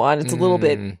what you want. It's a little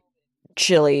bit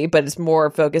chilly, but it's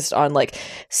more focused on like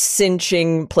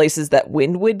cinching places that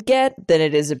wind would get than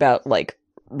it is about like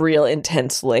real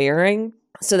intense layering.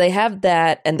 So they have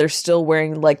that, and they're still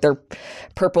wearing like their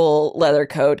purple leather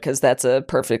coat because that's a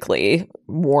perfectly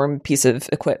warm piece of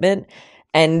equipment.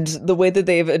 And the way that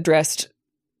they've addressed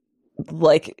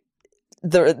like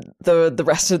the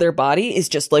rest of their body is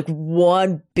just like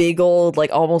one big old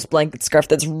like almost blanket scarf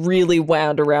that's really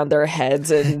wound around their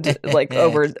heads and like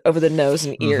over the nose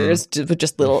and ears with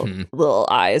just little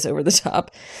eyes over the top,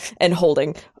 and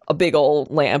holding a big old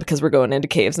lamp because we're going into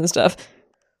caves and stuff.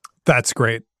 That's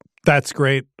great.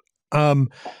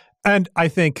 And I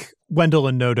think Wendell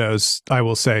and Nodos, I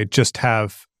will say, just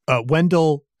have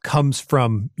Wendell comes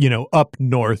from up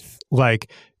north,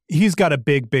 like he's got a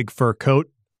big fur coat.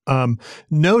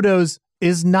 Nodos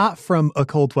is not from a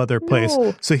cold weather place,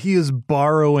 so he is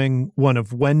borrowing one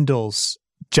of Wendell's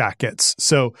jackets.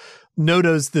 So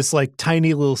Nodos, this like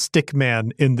tiny little stick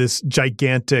man in this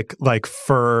gigantic like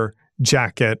fur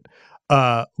jacket,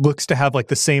 looks to have like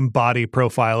the same body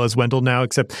profile as Wendell now,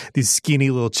 except these skinny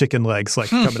little chicken legs like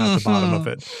coming out the bottom of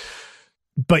it.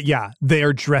 But yeah, they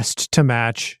are dressed to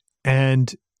match,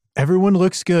 and everyone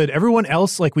looks good. Everyone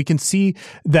else, like we can see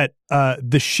that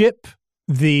the ship.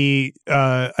 I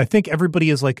think everybody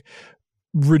is like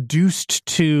reduced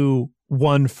to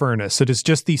one furnace. It is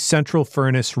just the central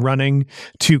furnace running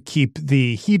to keep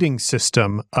the heating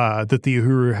system that the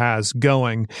Uhuru has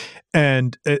going.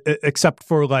 And except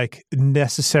for like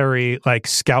necessary like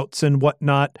scouts and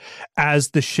whatnot, as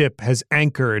the ship has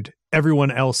anchored,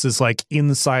 everyone else is like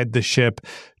inside the ship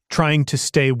trying to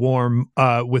stay warm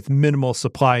with minimal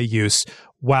supply use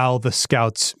while the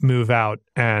scouts move out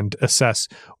and assess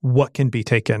what can be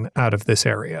taken out of this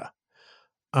area.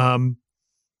 And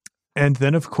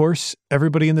then, of course,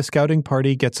 everybody in the scouting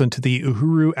party gets into the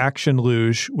Uhuru Action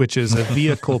Luge, which is a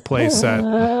vehicle playset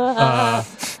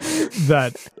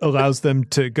that allows them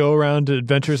to go around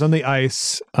adventures on the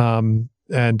ice and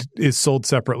is sold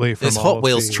separately from it's all Hot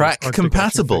Wheels track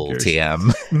compatible,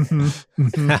 TM.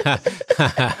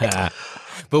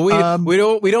 But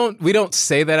we don't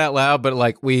say that out loud, but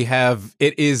like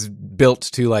it is built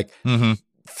to like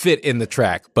fit in the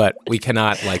track, but we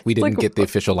cannot we didn't get the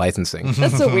official licensing.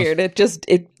 That's so weird.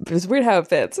 It's weird how it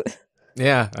fits.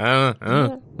 Yeah, I don't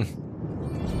know.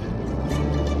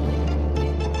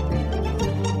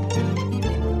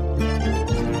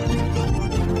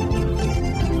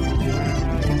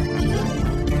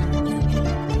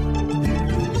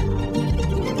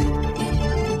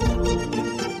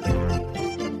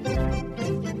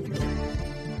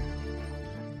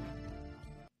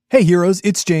 Hey Heroes,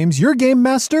 it's James, your Game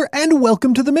Master, and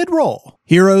welcome to the Midroll.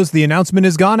 Heroes, the announcement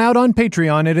has gone out on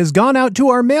Patreon, it has gone out to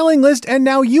our mailing list, and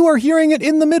now you are hearing it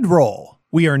in the Midroll.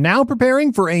 We are now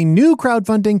preparing for a new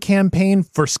crowdfunding campaign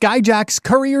for Skyjacks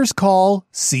Courier's Call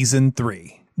Season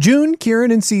 3. June,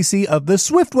 Kieran, and Cece of the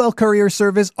Swiftwell Courier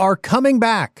Service are coming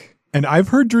back. And I've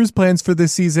heard Drew's plans for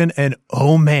this season, and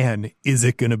oh man, is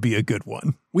it going to be a good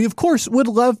one. We, of course, would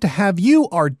love to have you,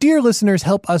 our dear listeners,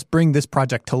 help us bring this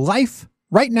project to life.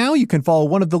 Right now, you can follow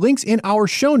one of the links in our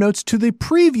show notes to the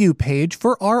preview page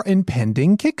for our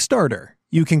impending Kickstarter.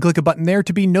 You can click a button there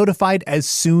to be notified as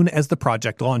soon as the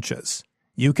project launches.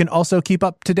 You can also keep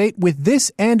up to date with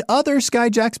this and other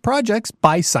Skyjacks projects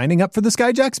by signing up for the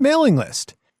Skyjacks mailing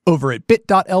list over at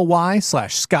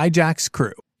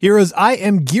bit.ly/SkyjacksCrew. Heroes, I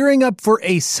am gearing up for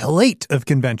a slate of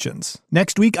conventions.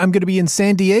 Next week, I'm going to be in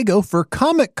San Diego for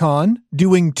Comic-Con,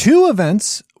 doing 2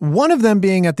 events, one of them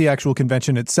being at the actual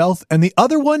convention itself, and the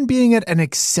other one being at an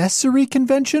accessory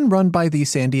convention run by the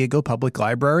San Diego Public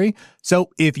Library. So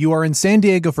if you are in San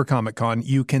Diego for Comic-Con,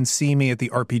 you can see me at the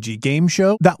RPG Game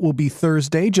Show. That will be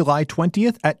Thursday, July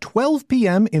 20th at 12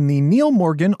 p.m. in the Neil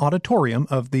Morgan Auditorium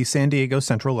of the San Diego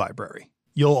Central Library.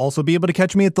 You'll also be able to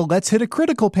catch me at the Let's Hit a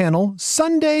Critical panel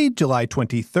Sunday, July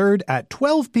 23rd at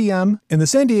 12 p.m. in the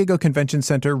San Diego Convention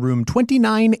Center, room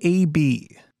 29AB.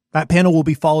 That panel will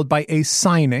be followed by a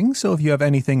signing, so if you have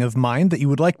anything of mine that you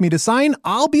would like me to sign,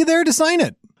 I'll be there to sign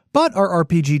it. But our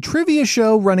RPG trivia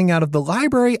show running out of the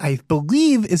library, I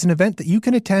believe, is an event that you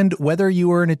can attend whether you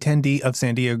are an attendee of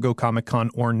San Diego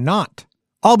Comic-Con or not.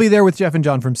 I'll be there with Jeff and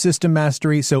John from System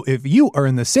Mastery, so if you are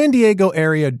in the San Diego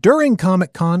area during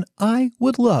Comic-Con, I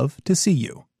would love to see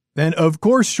you. Then, of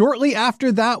course, shortly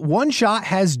after that, One Shot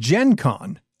has Gen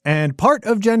Con. And part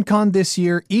of Gen Con this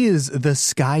year is the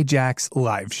Skyjacks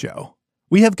live show.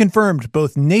 We have confirmed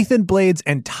both Nathan Blades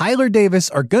and Tyler Davis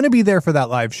are going to be there for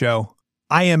that live show.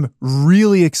 I am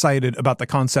really excited about the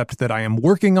concept that I am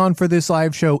working on for this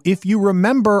live show. If you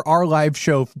remember our live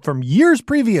show from years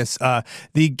previous,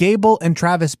 the Gable and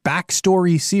Travis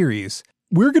backstory series,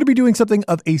 we're going to be doing something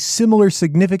of a similar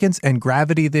significance and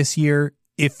gravity this year.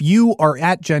 If you are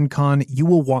at Gen Con, you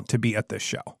will want to be at this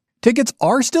show. Tickets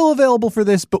are still available for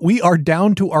this, but we are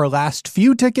down to our last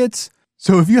few tickets.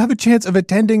 So if you have a chance of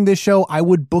attending this show, I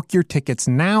would book your tickets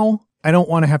now. I don't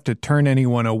want to have to turn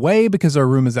anyone away because our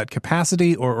room is at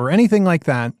capacity or anything like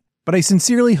that, but I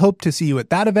sincerely hope to see you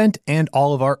at that event and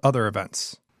all of our other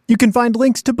events. You can find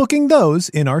links to booking those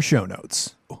in our show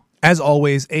notes. As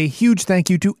always, a huge thank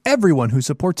you to everyone who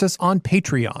supports us on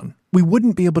Patreon. We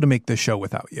wouldn't be able to make this show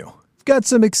without you. We've got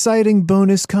some exciting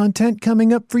bonus content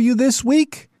coming up for you this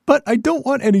week, but I don't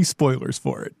want any spoilers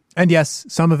for it. And yes,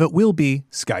 some of it will be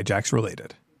Skyjacks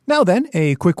related. Now then,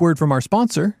 a quick word from our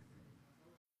sponsor.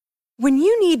 When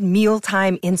you need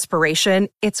mealtime inspiration,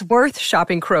 it's worth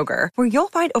shopping Kroger, where you'll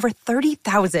find over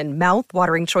 30,000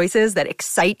 mouth-watering choices that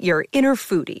excite your inner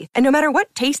foodie. And no matter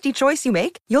what tasty choice you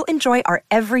make, you'll enjoy our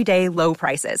everyday low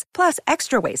prices, plus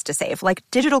extra ways to save, like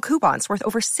digital coupons worth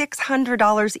over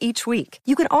 $600 each week.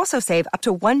 You can also save up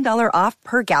to $1 off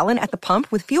per gallon at the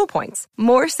pump with fuel points.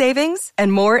 More savings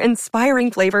and more inspiring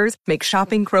flavors make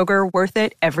shopping Kroger worth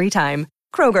it every time.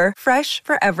 Kroger, fresh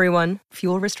for everyone.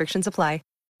 Fuel restrictions apply.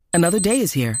 Another day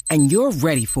is here, and you're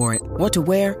ready for it. What to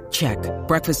wear? Check.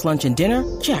 Breakfast, lunch, and dinner?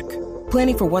 Check.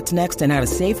 Planning for what's next and how to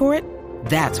save for it?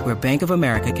 That's where Bank of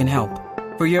America can help.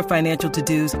 For your financial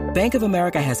to-dos, Bank of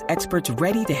America has experts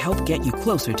ready to help get you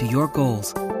closer to your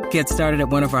goals. Get started at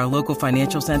one of our local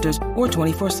financial centers or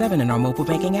 24/7 in our mobile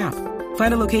banking app.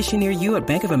 Find a location near you at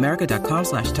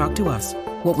bankofamerica.com/talktous.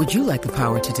 What would you like the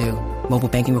power to do? Mobile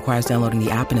banking requires downloading the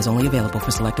app and is only available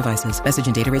for select devices. Message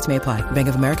and data rates may apply. Bank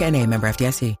of America NA, member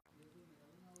FDIC.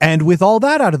 And with all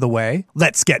that out of the way,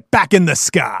 let's get back in the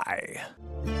sky.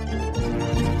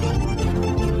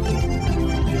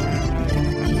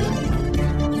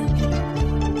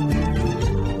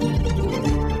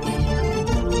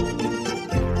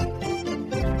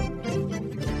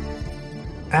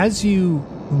 As you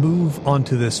move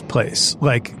onto this place,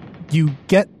 like, you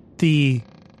get the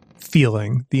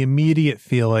feeling, the immediate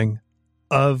feeling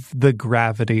of the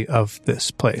gravity of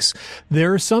this place.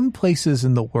 There are some places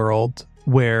in the world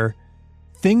where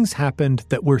things happened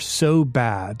that were so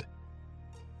bad,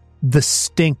 the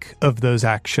stink of those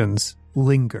actions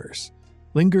lingers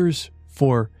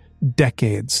for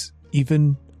decades,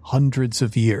 even hundreds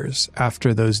of years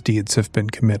after those deeds have been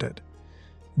committed.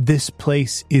 This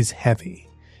place is heavy.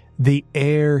 The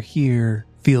air here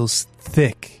feels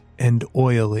thick and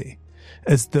oily,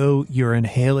 as though you're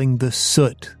inhaling the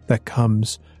soot that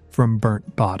comes from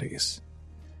burnt bodies.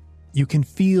 You can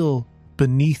feel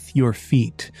beneath your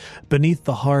feet, beneath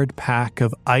the hard pack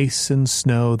of ice and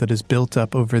snow that has built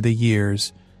up over the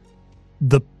years,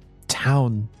 the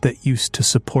town that used to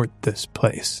support this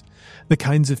place, the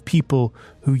kinds of people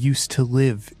who used to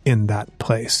live in that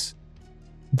place,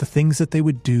 the things that they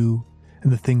would do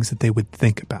and the things that they would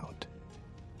think about.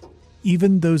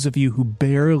 Even those of you who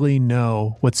barely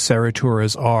know what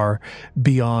Saraturas are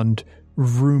beyond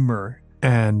rumor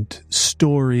and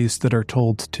stories that are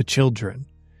told to children,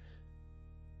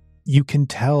 you can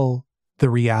tell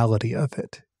the reality of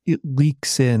it. It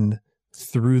leaks in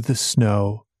through the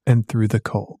snow and through the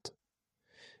cold.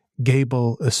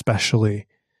 Gable especially,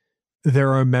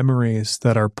 there are memories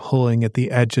that are pulling at the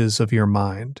edges of your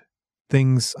mind.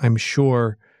 Things, I'm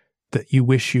sure, that you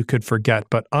wish you could forget,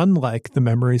 but unlike the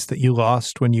memories that you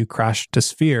lost when you crashed to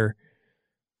Sphere,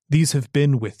 These have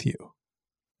been with you.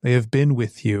 They have been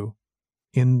with you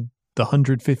in the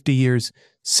 150 years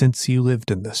since you lived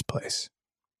in this place.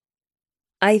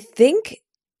 I think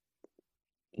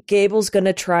Gable's going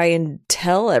to try and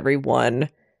tell everyone,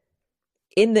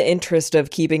 in the interest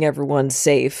of keeping everyone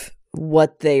safe,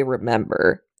 what they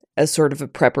remember as sort of a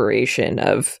preparation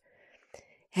of,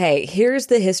 hey, here's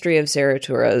the history of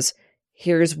Saratoras.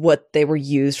 Here's what they were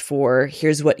used for.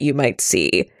 Here's what you might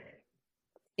see,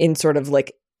 in sort of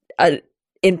like a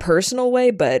impersonal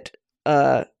way, but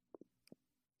a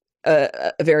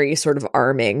very sort of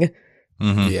arming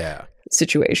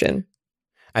situation.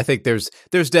 I think there's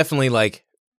definitely like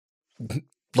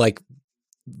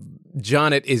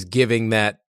Jonnet is giving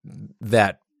that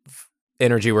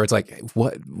energy where it's like,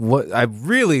 what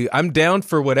I'm down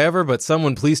for whatever, but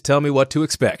someone please tell me what to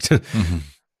expect.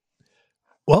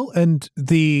 Well, and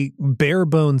the bare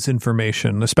bones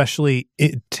information, especially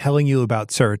it telling you about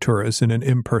Saratoras in an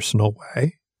impersonal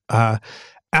way,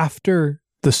 after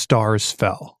the stars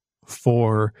fell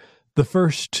for the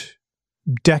first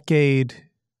decade,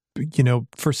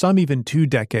 for some even 2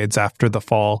 decades after the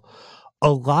fall,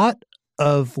 a lot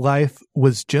of life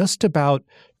was just about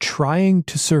trying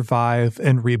to survive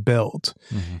and rebuild.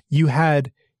 Mm-hmm. You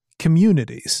had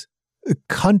communities,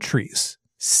 countries,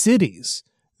 cities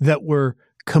that were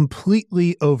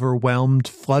completely overwhelmed,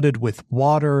 flooded with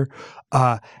water,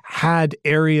 had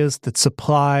areas that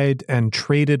supplied and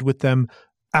traded with them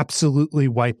absolutely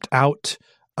wiped out.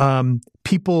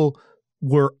 People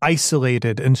were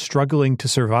isolated and struggling to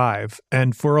survive.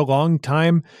 And for a long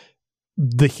time,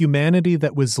 the humanity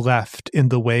that was left in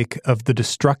the wake of the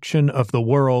destruction of the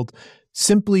world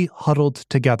simply huddled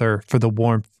together for the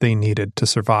warmth they needed to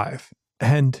survive.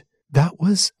 And that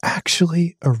was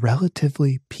actually a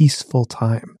relatively peaceful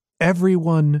time.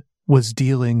 Everyone was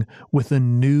dealing with a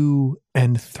new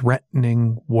and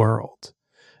threatening world.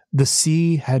 The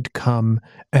sea had come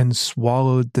and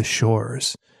swallowed the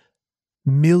shores.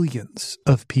 Millions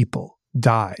of people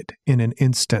died in an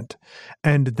instant,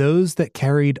 and those that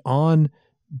carried on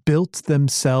built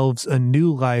themselves a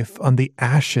new life on the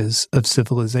ashes of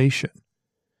civilization.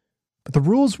 But the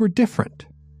rules were different.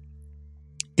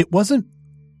 It wasn't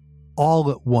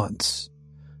all at once,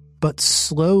 but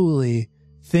slowly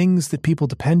things that people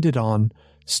depended on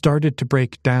started to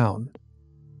break down.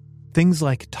 Things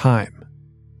like time,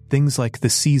 things like the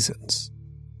seasons.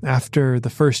 After the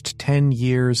first 10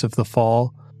 years of the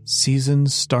fall,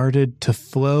 seasons started to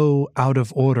flow out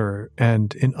of order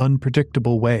and in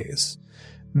unpredictable ways.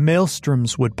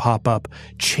 Maelstroms would pop up,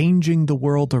 changing the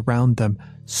world around them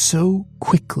so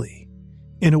quickly,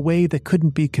 in a way that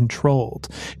couldn't be controlled.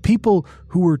 People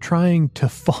who were trying to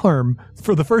farm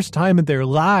for the first time in their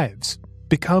lives,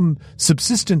 become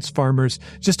subsistence farmers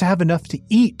just to have enough to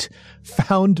eat,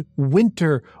 found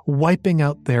winter wiping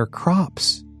out their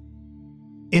crops.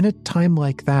 In a time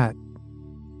like that,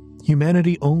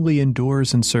 humanity only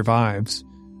endures and survives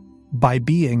by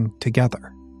being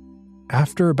together.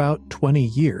 After about 20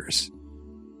 years,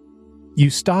 you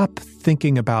stop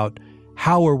thinking about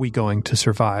how are we going to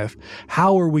survive?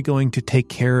 How are we going to take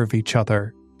care of each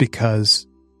other? Because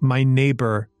my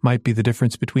neighbor might be the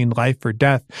difference between life or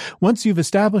death. Once you've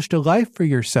established a life for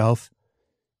yourself,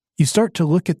 you start to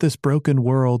look at this broken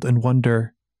world and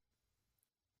wonder,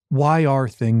 why are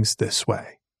things this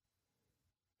way?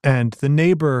 And the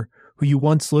neighbor who you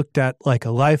once looked at like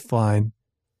a lifeline,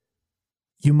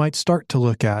 you might start to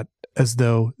look at as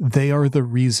though they are the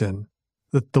reason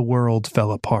that the world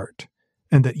fell apart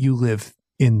and that you live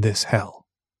in this hell.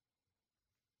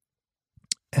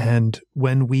 And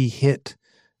when we hit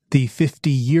the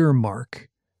 50-year mark,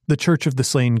 the Church of the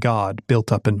Slain God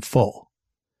built up in full.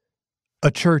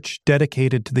 A church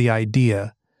dedicated to the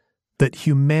idea that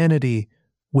humanity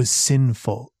was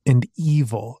sinful and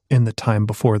evil in the time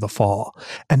before the fall.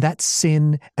 And that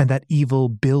sin and that evil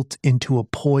built into a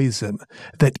poison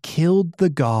that killed the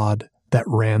God that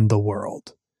ran the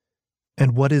world.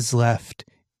 And what is left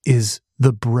is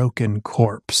the broken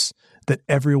corpse that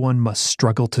everyone must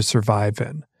struggle to survive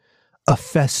in, a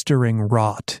festering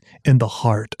rot in the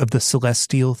heart of the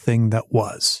celestial thing that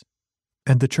was.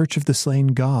 And the Church of the Slain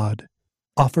God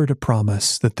offered a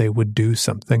promise that they would do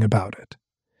something about it,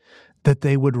 that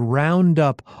they would round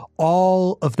up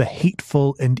all of the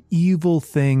hateful and evil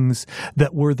things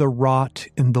that were the rot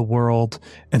in the world,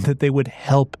 and that they would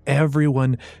help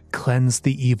everyone cleanse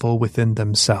the evil within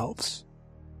themselves.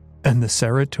 And the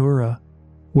Saratura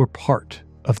were part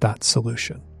of that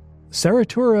solution.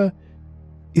 Saratura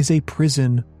is a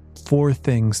prison for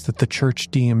things that the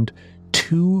church deemed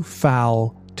too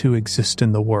foul to exist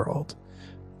in the world,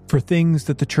 for things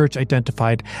that the church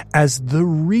identified as the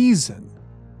reason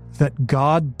that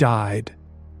God died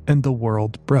and the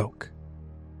world broke.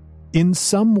 In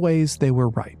some ways they were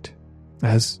right,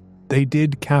 as they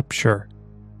did capture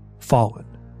Fallen.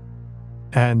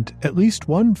 And at least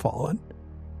one Fallen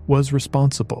was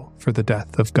responsible for the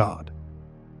death of God.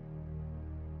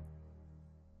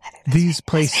 These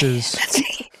places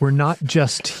were not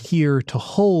just here to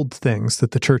hold things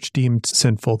that the church deemed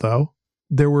sinful, though.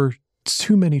 There were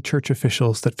too many church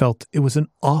officials that felt it was an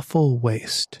awful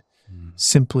waste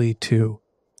simply to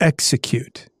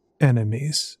execute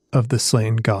enemies of the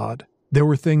slain God. There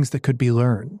were things that could be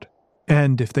learned.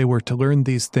 And if they were to learn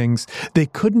these things, they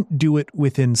couldn't do it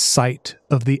within sight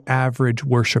of the average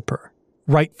worshiper.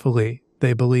 Rightfully,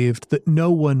 they believed that no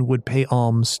one would pay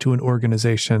alms to an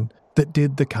organization that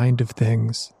did the kind of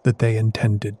things that they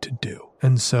intended to do.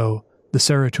 And so the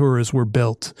Saraturas were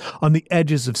built on the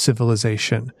edges of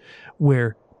civilization,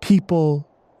 where people,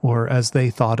 or as they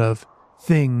thought of,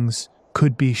 things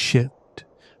could be shipped,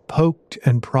 poked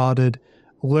and prodded,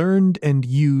 learned and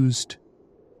used,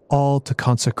 all to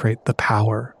consecrate the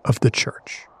power of the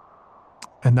church.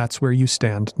 And that's where you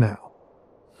stand now.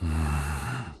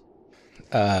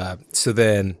 So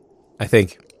then, I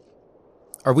think,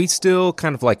 are we still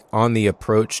kind of like on the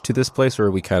approach to this place, or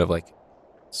are we kind of like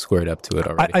squared up to it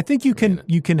already? I think you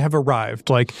can have arrived.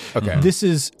 Like, okay. This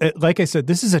is, like I said,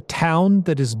 this is a town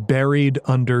that is buried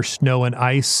under snow and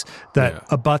ice that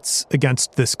abuts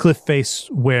against this cliff face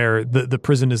where the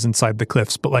prison is inside the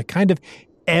cliffs. But like kind of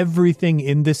everything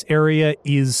in this area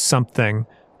is something,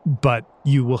 but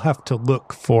you will have to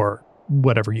look for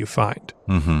whatever you find.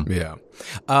 Mm-hmm. Yeah.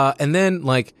 And then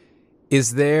like,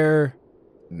 is there,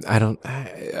 I don't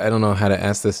know how to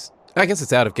ask this. I guess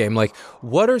it's out of game. Like,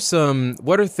 what are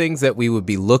things that we would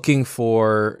be looking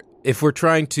for if we're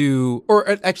trying to, or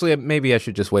actually maybe I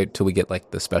should just wait till we get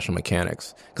like the special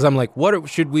mechanics. Cause I'm like,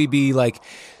 should we be like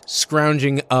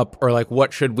scrounging up, or like,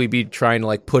 what should we be trying to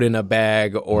like put in a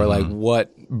bag, or like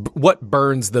what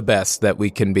burns the best that we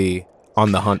can be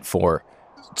on the hunt for?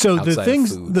 So the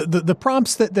things, the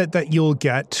prompts that you'll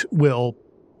get will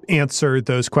answer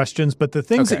those questions, but the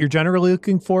things that you're generally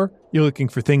looking for, you're looking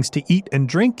for things to eat and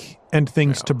drink and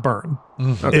things to burn.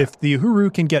 Mm-hmm. Okay. If the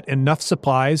Uhuru can get enough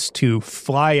supplies to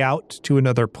fly out to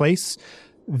another place,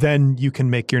 then you can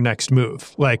make your next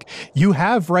move. Like, you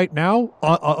have right now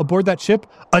aboard that ship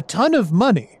a ton of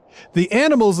money. The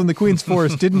animals in the Queen's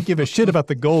Forest didn't give a shit about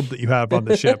the gold that you have on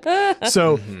the ship.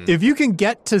 So if you can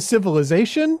get to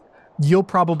civilization, you'll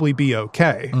probably be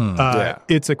okay.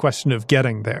 It's a question of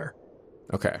getting there.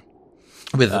 Okay.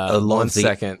 With a lot 1 of the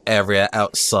second. area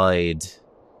outside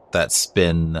that's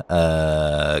been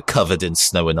covered in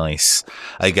snow and ice,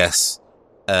 I guess,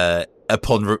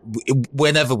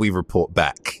 whenever we report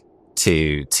back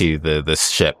to the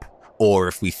ship, or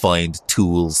if we find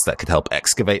tools that could help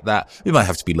excavate that, we might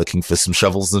have to be looking for some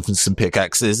shovels and some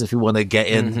pickaxes if we want to get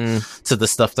in to the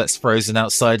stuff that's frozen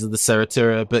outside of the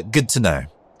Saratura. But good to know.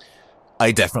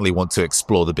 I definitely want to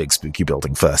explore the big spooky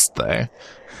building first, though.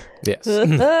 Yes.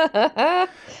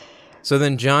 So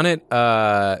then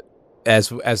Jonnet,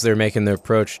 as they're making their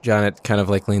approach, Jonnet kind of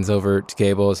like leans over to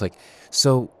Gable. It's like,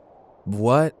 so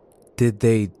what did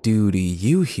they do to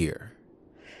you here?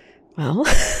 Well,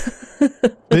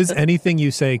 Liz, anything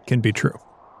you say can be true.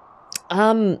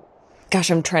 gosh,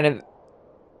 I'm trying to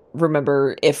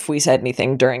remember if we said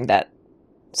anything during that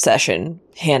session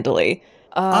handily.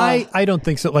 I don't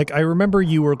think so. Like, I remember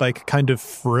you were like kind of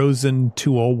frozen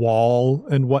to a wall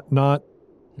and whatnot,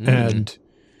 and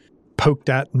poked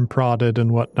at and prodded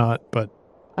and whatnot, but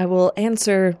I will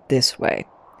answer this way.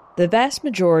 The vast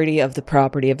majority of the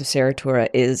property of the Saratura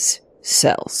is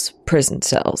cells, prison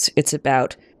cells. It's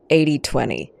about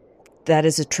 80-20. That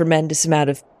is a tremendous amount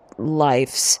of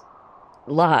lives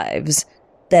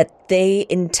that they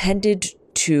intended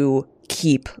to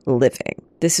keep living.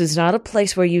 This is not a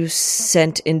place where you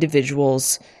sent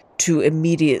individuals to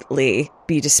immediately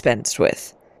be dispensed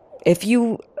with. If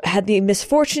you had the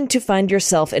misfortune to find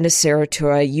yourself in a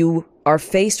Saratura, you are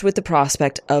faced with the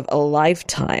prospect of a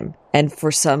lifetime, and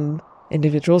for some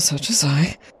individuals such as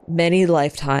I, many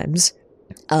lifetimes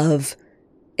of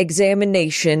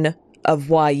examination of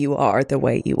why you are the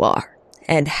way you are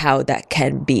and how that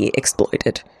can be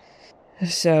exploited.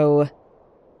 So,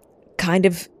 kind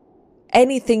of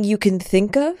anything you can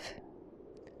think of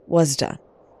was done.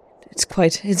 It's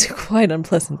quite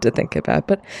unpleasant to think about,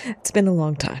 but it's been a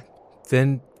long time.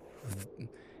 Then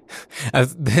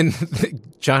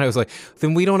John was like,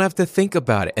 then we don't have to think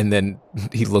about it. And then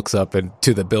he looks up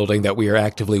into the building that we are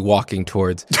actively walking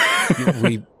towards.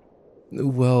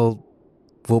 We'll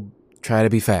try to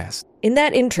be fast. In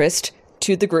that interest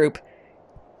to the group,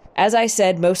 As I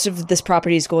said, most of this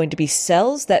property is going to be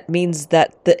cells. That means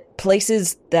that the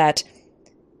places that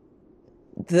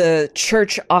the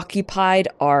church occupied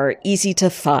are easy to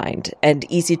find and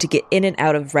easy to get in and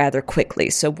out of rather quickly.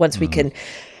 So once we can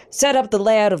set up the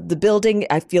layout of the building,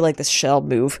 I feel like this shall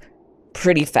move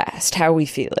pretty fast. How are we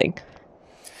feeling?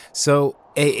 So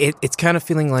it's kind of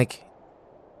feeling like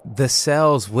the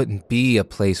cells wouldn't be a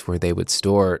place where they would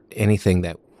store anything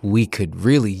that we could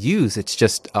really use. It's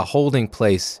just a holding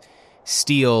place,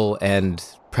 steel and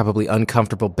probably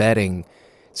uncomfortable bedding.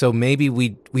 So maybe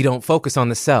we don't focus on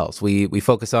the cells. We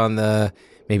focus on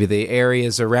maybe the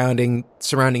areas surrounding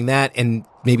that, and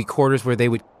maybe quarters where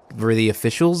the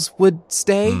officials would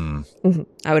stay. Mm-hmm.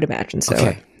 I would imagine so.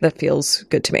 Okay. That feels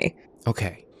good to me.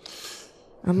 Okay.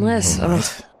 Unless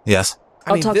Yes.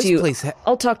 I'll talk to you.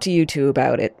 I'll talk to you two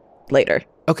about it later.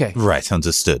 Okay. Right,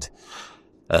 understood.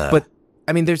 But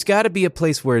I mean, there's got to be a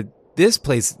place where this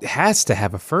place has to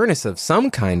have a furnace of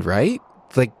some kind, right?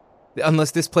 Like,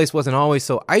 unless this place wasn't always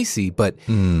so icy, but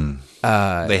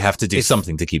they have to do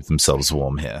something to keep themselves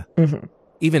warm here. Mm-hmm.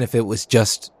 Even if it was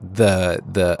just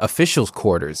the officials'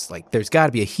 quarters, like there's got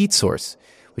to be a heat source,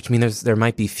 which means there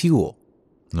might be fuel.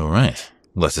 All right.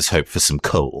 Let us hope for some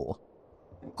coal.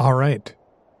 All right.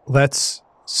 Let's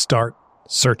start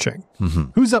searching.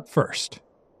 Mm-hmm. Who's up first?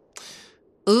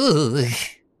 Ooh.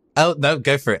 Oh, no,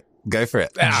 go for it. Go for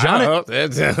it.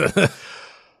 Janet.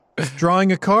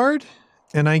 Drawing a card,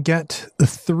 and I get the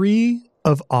 3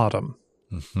 of Autumn.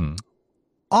 Mm-hmm.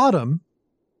 Autumn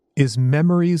is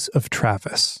memories of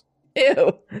Travis.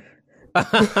 Ew.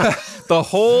 The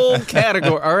whole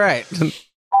category. All right.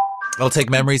 I'll take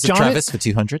memories of Travis for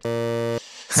 200.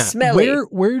 Smelly.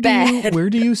 Where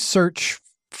do you search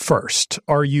first?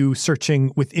 Are you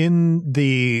searching within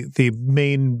the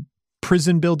main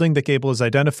prison building that Gable has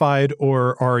identified,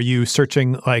 or are you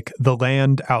searching like the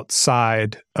land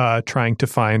outside, trying to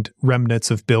find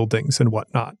remnants of buildings and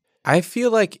whatnot? I feel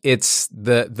like it's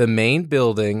the main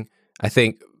building. I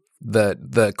think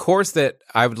the course that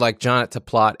I would like Jonnet to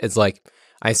plot is like,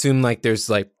 I assume like there's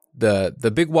like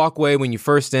the big walkway when you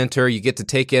first enter, you get to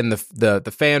take in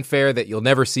the fanfare that you'll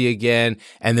never see again,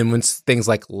 and then when things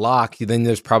like lock, then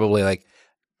there's probably like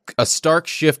a stark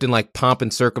shift in like pomp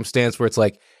and circumstance where it's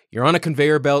like you're on a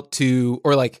conveyor belt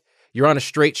or like you're on a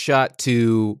straight shot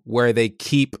to where they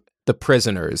keep the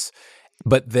prisoners,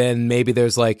 but then maybe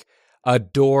there's like a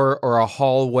door or a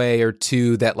hallway or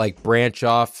two that like branch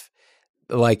off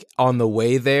like on the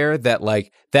way there, that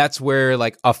like that's where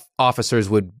like officers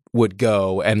would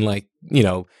go, and like, you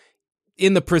know,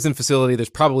 in the prison facility there's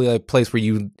probably a place where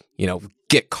you know,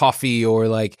 get coffee or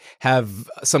like have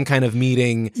some kind of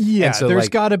meeting. Yeah, so, there's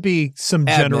like, got to be some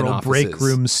general offices. break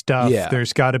room stuff. Yeah.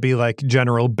 There's got to be like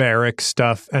general barrack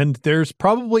stuff, and there's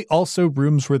probably also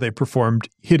rooms where they performed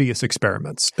hideous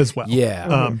experiments as well.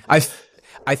 Yeah.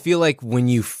 I feel like when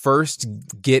you first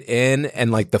get in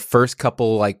and like the first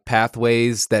couple like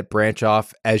pathways that branch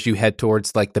off as you head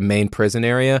towards like the main prison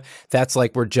area, that's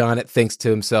like where Jonnet thinks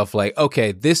to himself like,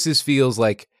 okay, this feels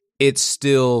like it's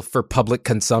still for public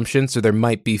consumption, so there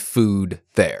might be food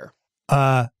there.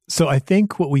 So I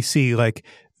think what we see, like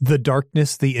the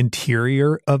darkness, the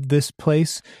interior of this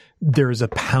place, there's a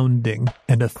pounding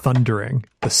and a thundering,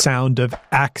 the sound of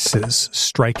axes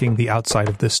striking the outside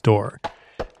of this door.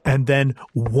 And then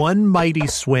one mighty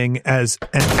swing as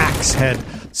an axe head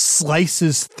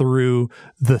slices through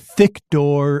the thick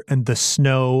door and the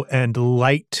snow, and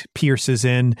light pierces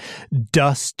in,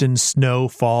 dust and snow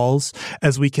falls,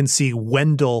 as we can see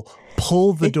Wendell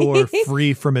pull the door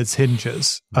free from its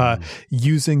hinges,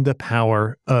 using the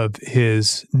power of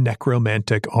his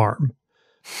necromantic arm.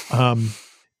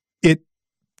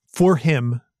 For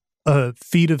him, a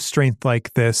feat of strength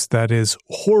like this that is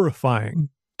horrifying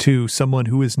to someone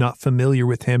who is not familiar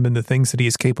with him and the things that he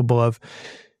is capable of,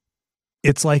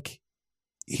 it's like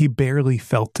he barely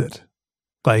felt it.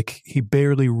 Like he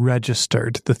barely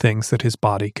registered the things that his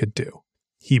body could do.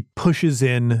 He pushes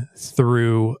in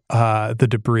through the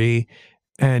debris,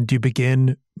 and you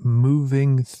begin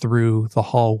moving through the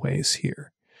hallways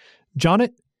here.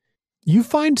 Jonnet, you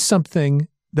find something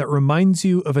that reminds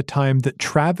you of a time that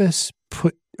Travis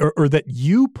or that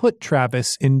you put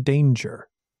Travis in danger.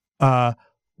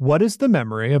 What is the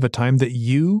memory of a time that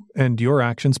you and your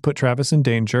actions put Travis in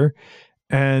danger?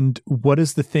 And what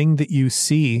is the thing that you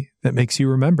see that makes you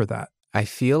remember that? I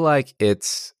feel like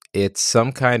it's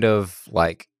some kind of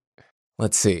like,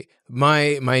 let's see.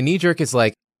 My knee jerk is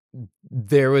like,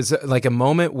 there was like a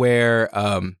moment where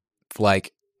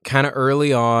like kind of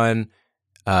early on,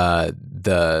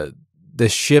 the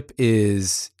ship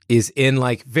is in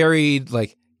like very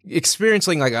like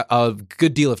experiencing like a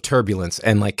good deal of turbulence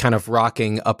and like kind of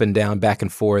rocking up and down, back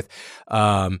and forth.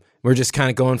 We're just kind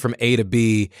of going from A to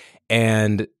B.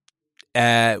 And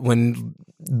when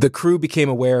the crew became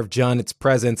aware of Jonet's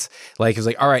presence, like, it was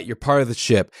like, all right, you're part of the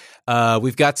ship.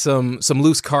 We've got some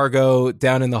loose cargo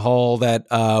down in the hull that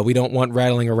we don't want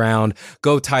rattling around.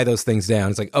 Go tie those things down.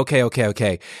 It's like,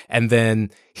 okay. And then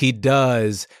he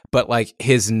does, but like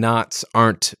his knots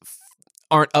aren't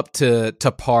up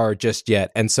to par just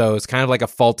yet. And so it's kind of like a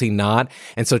faulty knot.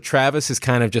 And so Travis is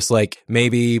kind of just like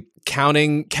maybe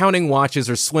counting watches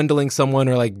or swindling someone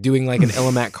or like doing like an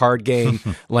Illimat card game,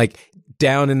 like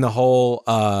down in the hole.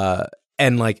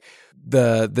 And like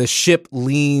the ship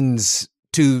leans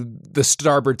to the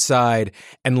starboard side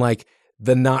and like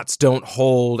the knots don't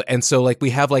hold. And so like we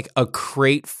have like a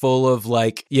crate full of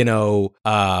like,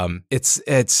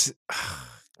 it's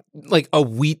like a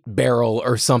wheat barrel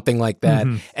or something like that.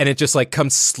 Mm-hmm. And it just like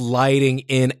comes sliding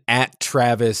in at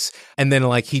Travis. And then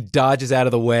like he dodges out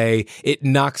of the way. It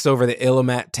knocks over the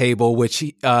Illimat table, which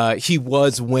he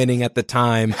was winning at the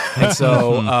time. And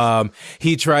so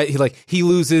he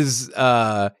loses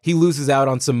out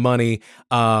on some money.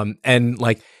 And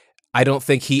like I don't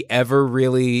think he ever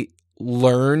really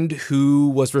learned who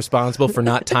was responsible for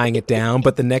not tying it down,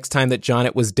 but the next time that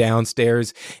Jonet was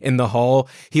downstairs in the hall,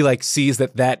 he like sees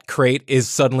that crate is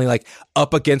suddenly like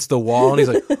up against the wall, and he's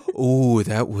like, "Oh,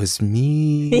 that was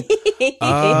me."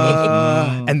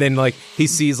 And then like he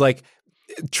sees like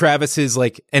Travis's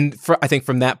like, and I think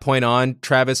from that point on,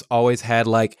 Travis always had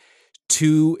like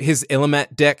his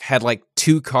Illimat deck had like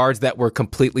 2 cards that were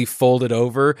completely folded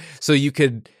over, so you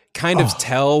could kind of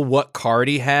tell what card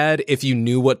he had if you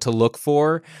knew what to look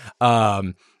for.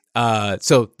 So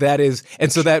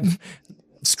that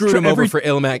screwed him over for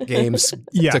Illimat games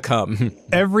to come.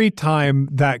 Every time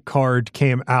that card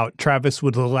came out, Travis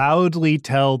would loudly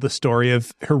tell the story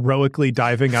of heroically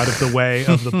diving out of the way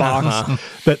of the box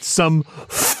that some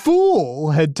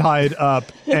fool had tied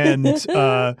up and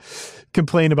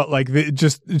complain about like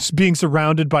just being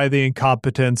surrounded by the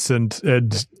incompetence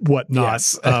and whatnot.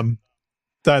 Yes.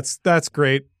 That's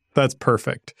great. That's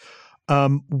perfect.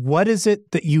 What is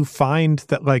it that you find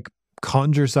that like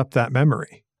conjures up that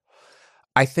memory?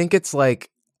 I think it's like,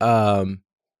 it's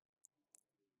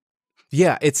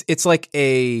like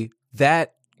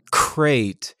that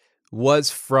crate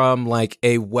was from like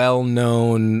a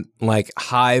well-known, like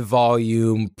high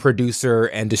volume producer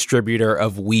and distributor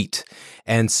of wheat.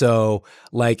 And so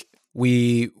like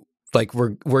we're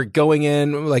going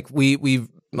in, like we've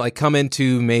like come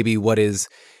into maybe what is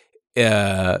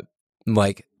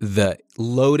like the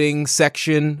loading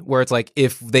section, where it's like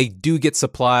if they do get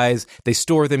supplies, they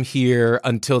store them here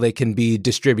until they can be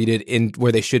distributed in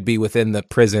where they should be within the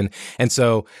prison. And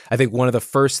so I think one of the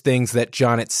first things that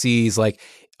Jonet sees, like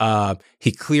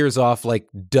he clears off like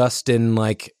dust and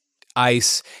like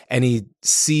ice, and he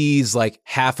sees like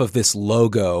half of this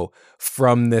logo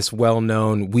from this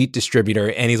well-known wheat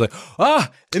distributor, and he's like,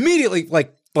 immediately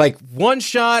like one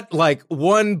shot, like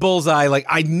one bullseye, like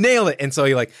I nail it. And so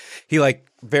he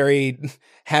very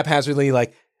haphazardly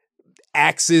like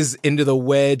axes into the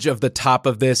wedge of the top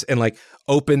of this and like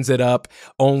opens it up,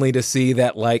 only to see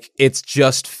that like it's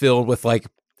just filled with like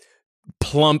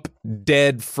plump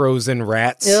dead frozen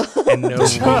rats and no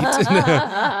meat.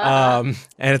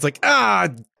 And it's like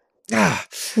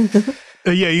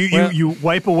you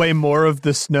wipe away more of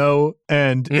the snow,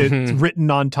 and it's written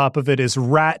on top of it is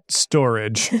rat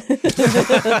storage. Wait,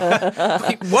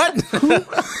 what?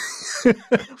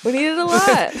 We needed a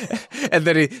lot. And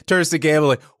then he turns to Gamble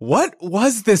like, what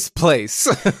was this place?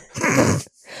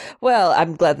 Well,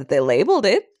 I'm glad that they labeled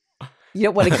it. You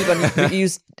don't want to keep on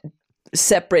use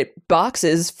separate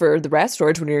boxes for the rat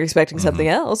storage when you're expecting something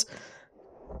else.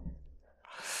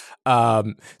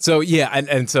 So yeah,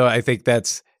 and so I think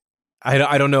that's,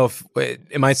 I don't know if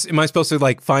am I supposed to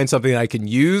like find something I can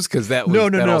use, because that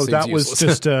was, no that was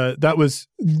just that was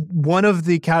one of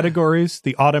the categories.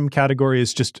 The autumn category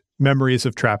is just memories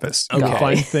of Travis. Okay. You'll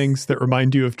find things that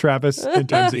remind you of Travis in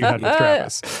times that you had with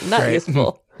Travis. Not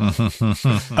useful.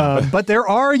 But there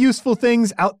are useful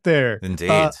things out there.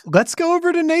 Indeed. Let's go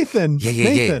over to Nathan.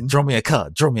 Nathan. Draw me a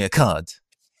card.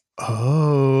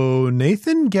 Oh,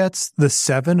 Nathan gets the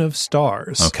 7 of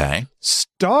stars. Okay.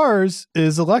 Stars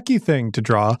is a lucky thing to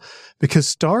draw because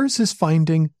stars is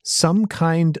finding some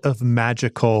kind of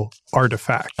magical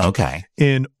artifact. Okay.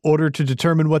 In order to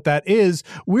determine what that is,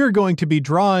 we're going to be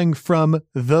drawing from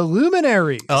the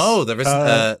luminaries. Oh, there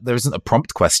isn't a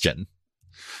prompt question.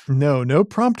 No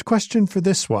prompt question for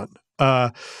this one.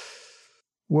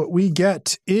 What we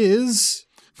get is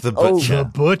The Butcher. The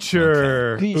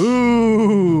Butcher. Okay.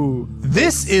 Ooh.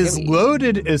 This is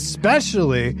loaded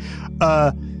especially.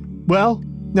 Well,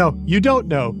 no, you don't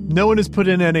know. No one has put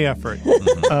in any effort.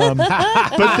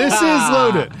 But this is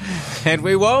loaded. And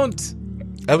we won't.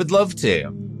 I would love to.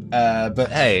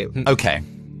 But hey, okay.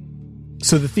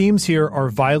 So the themes here are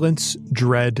violence,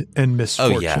 dread, and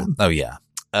misfortune. Oh, yeah.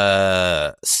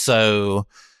 So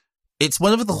it's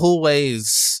one of the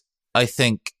hallways, I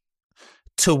think,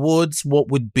 towards what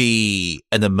would be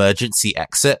an emergency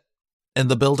exit in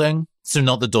the building. So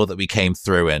not the door that we came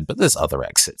through in, but there's other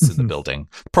exits in the building,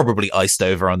 probably iced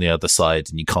over on the other side,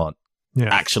 and you can't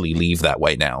actually leave that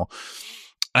way now.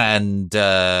 And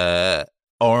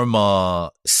Ormar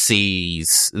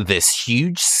sees this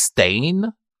huge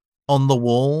stain on the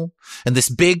wall and this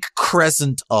big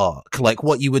crescent arc, like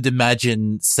what you would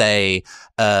imagine, say,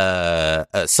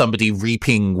 somebody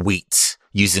reaping wheat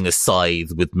using a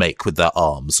scythe would make with their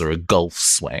arms, or a golf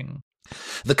swing.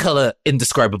 The color,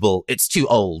 indescribable. It's too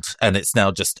old, and it's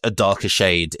now just a darker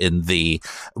shade in the,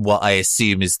 what I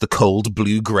assume is the cold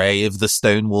blue-gray of the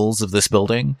stone walls of this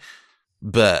building.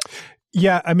 But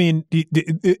yeah, I mean,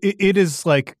 it is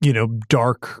like,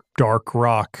 dark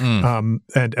rock, and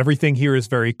everything here is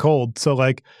very cold. So,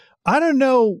 like, I don't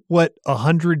know what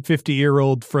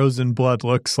 150-year-old frozen blood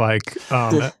looks like.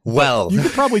 Well, you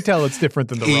could probably tell it's different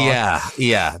than the rock.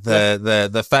 Yeah.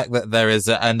 The fact that there is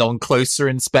and on closer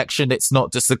inspection, it's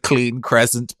not just a clean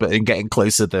crescent, but in getting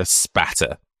closer, there's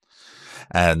spatter.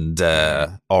 And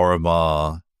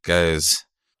Oromar goes,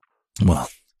 well,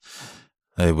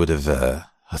 I would have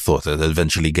I thought I'd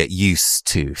eventually get used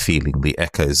to feeling the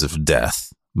echoes of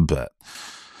death, but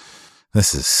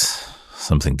this is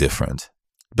something different.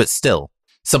 But still,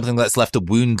 something that's left a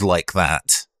wound like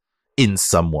that in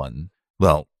someone,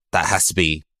 well, that has to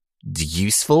be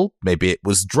useful. Maybe it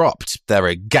was dropped. There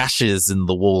are gashes in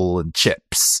the wall and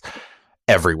chips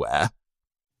everywhere.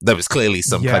 There was clearly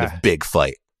some kind of big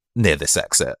fight near this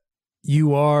exit.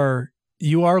 You are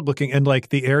looking, and like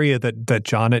the area that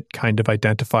John had kind of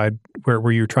identified where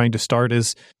you're trying to start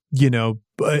is,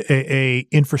 a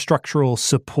infrastructural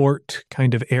support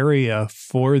kind of area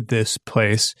for this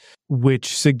place,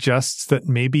 which suggests that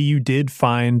maybe you did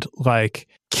find like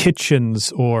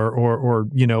kitchens or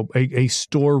a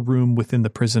storeroom within the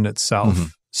prison itself. Mm-hmm.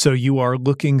 So you are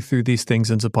looking through these things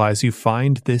and supplies. You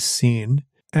find this scene.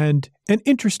 And an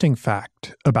interesting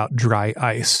fact about dry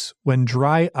ice: when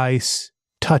dry ice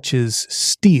touches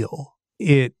steel,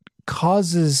 it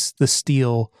causes the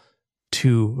steel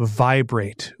to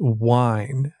vibrate,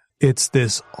 whine. It's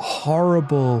this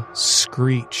horrible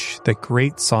screech that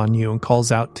grates on you and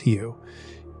calls out to you.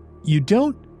 You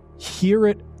don't hear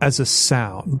it as a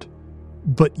sound,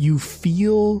 but you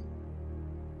feel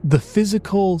the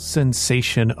physical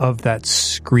sensation of that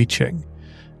screeching,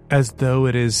 as though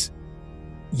it is,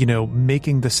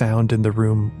 making the sound in the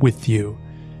room with you.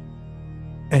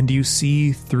 And you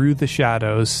see through the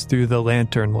shadows, through the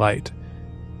lantern light,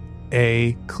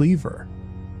 a cleaver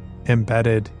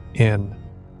embedded in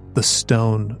the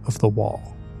stone of the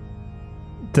wall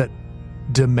that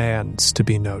demands to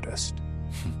be noticed.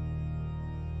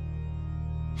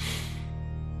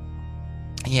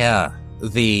 Yeah,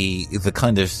 the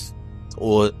kind of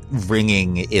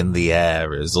ringing in the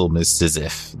air is almost as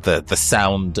if the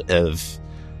sound of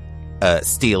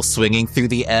steel swinging through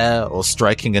the air or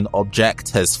striking an object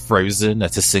has frozen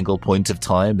at a single point of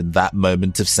time, and that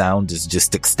moment of sound is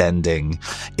just extending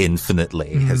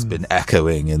infinitely, has been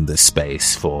echoing in this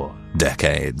space for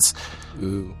decades.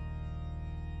 Ooh.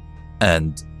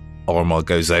 And Ormar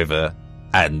goes over,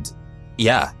 and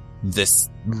this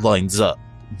lines up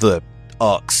the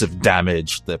arcs of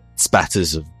damage, the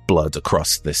spatters of blood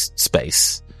across this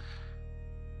space.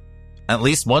 At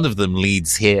least one of them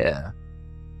leads here,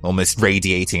 almost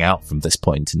radiating out from this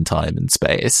point in time and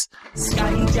space.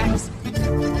 Skyjacks.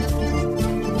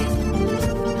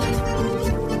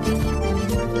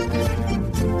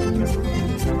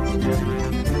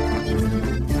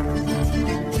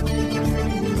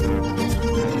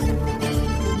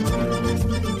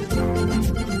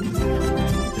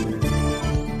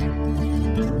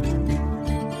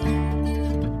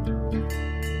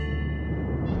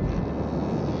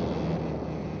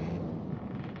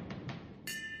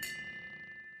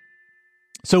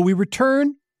 So we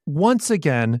return once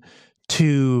again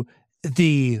to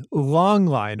the long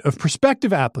line of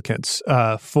prospective applicants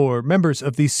for members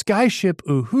of the skyship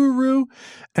Uhuru,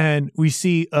 and we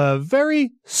see a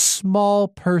very small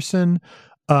person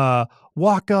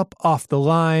walk up off the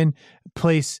line,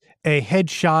 place a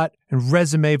headshot and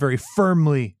resume very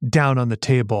firmly down on the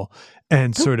table,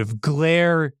 and sort of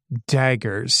glare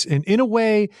daggers in a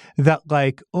way that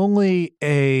like only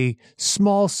a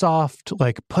small, soft,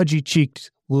 like pudgy-cheeked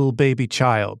little baby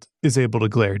child is able to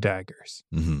glare daggers.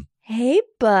 Mm-hmm. Hey,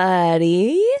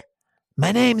 buddy.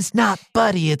 My name's not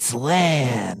Buddy, it's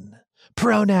Lan.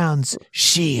 Pronouns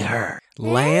she, her.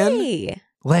 Lan? Hey.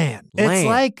 Lan.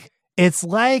 Lan. It's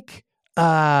like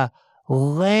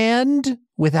land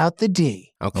without the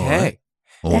D. Okay.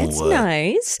 That's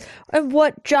nice. And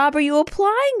what job are you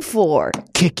applying for?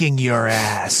 Kicking your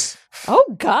ass.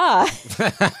 Oh, God.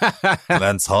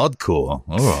 That's hardcore.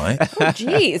 All right. Oh,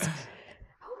 jeez.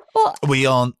 Well, We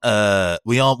aren't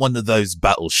one of those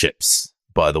battleships,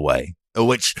 by the way,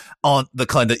 which aren't the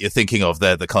kind that you're thinking of.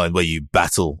 They're the kind where you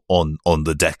battle on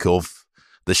the deck of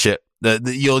the ship.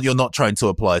 You're not trying to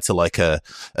apply to like a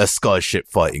skyship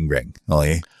fighting ring, are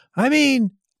you? I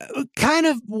mean, kind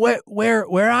of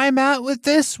where I'm at with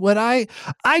this. What I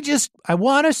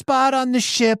want a spot on the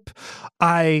ship.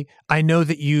 I know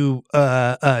that you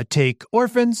take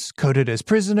orphans coded as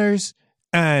prisoners,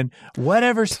 and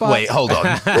whatever spot. Wait, hold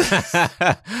on.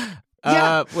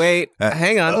 Wait,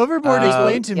 hang on. Overboard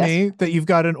explained to yes. me that you've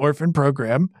got an orphan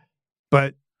program,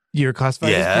 but you're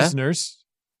classified Yeah. as prisoners.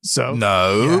 So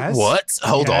No, yes, what?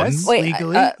 Hold yes, Wait,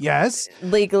 legally, yes.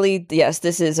 legally, yes,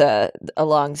 this is a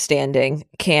long-standing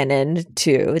canon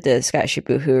to the Skyship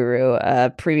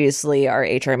Uhuru. Previously, our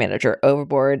HR manager,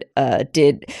 Overboard,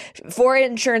 did, for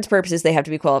insurance purposes, they have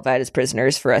to be qualified as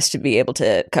prisoners for us to be able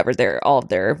to cover all of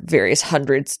their various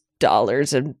hundreds of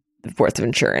dollars worth of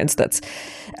insurance. That's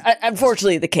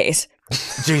unfortunately the case.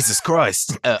 Jesus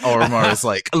Christ. Oromar is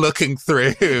like looking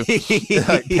through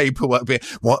like, paperwork.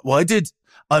 Why did...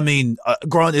 I mean,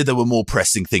 granted, there were more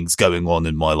pressing things going on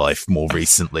in my life more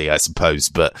recently, I suppose,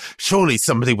 but surely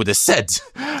somebody would have said.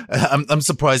 I'm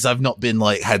surprised I've not been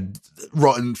like had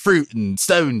rotten fruit and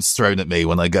stones thrown at me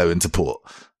when I go into port.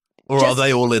 Or are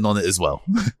they all in on it as well?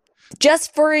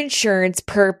 Just for insurance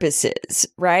purposes,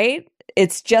 right?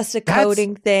 It's just a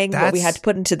coding thing that we had to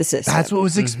put into the system. That's what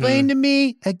was explained to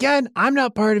me. Again, I'm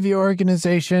not part of your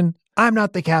organization. I'm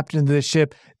not the captain of this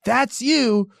ship. That's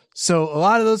you. So a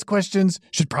lot of those questions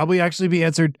should probably actually be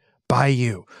answered by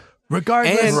you.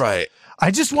 Regardless, Right.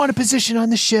 I just want a position on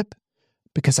the ship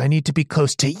because I need to be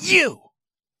close to you.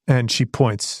 And she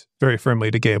points very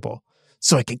firmly to Gable.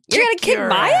 So I can You're gonna kick your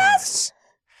my ass?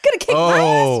 Gonna kick my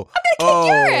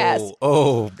ass? I'm gonna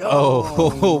kick your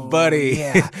ass. Buddy.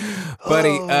 Yeah.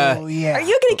 Buddy, yeah. Are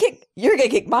you gonna kick? You're gonna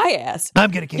kick my ass.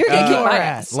 I'm going to kick You're gonna kick your my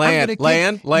ass. ass. I'm gonna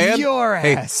kick Land. your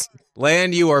Hey, ass.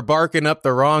 Land, you are barking up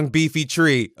the wrong beefy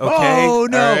tree, okay? Oh,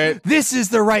 no. All right? This is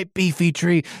the right beefy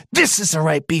tree. This is the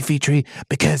right beefy tree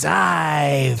because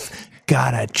I've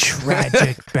got a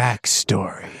tragic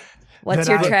backstory. What's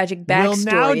that your I tragic backstory? will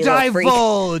now you little freak?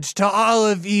 divulge to all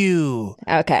of you.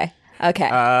 Okay.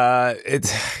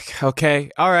 It's okay.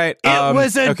 All right. It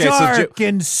was a okay, dark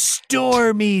and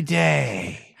stormy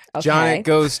day. Johnnet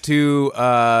goes to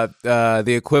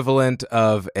the equivalent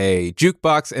of a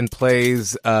jukebox and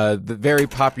plays the very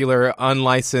popular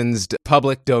unlicensed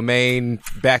public domain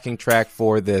backing track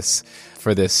for this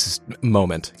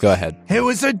moment. Go ahead. It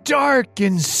was a dark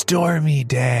and stormy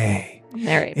day All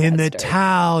right. in the bastard.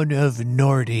 town of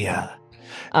Nordia.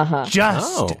 Uh-huh.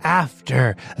 Just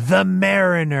after the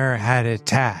Mariner had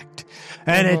attacked.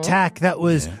 An attack that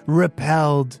was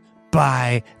repelled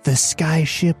by the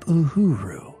skyship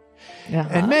Uhuru.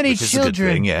 And many Which is a good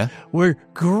children thing, yeah. were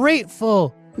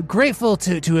grateful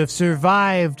to have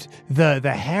survived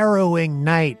the harrowing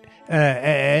night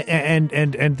and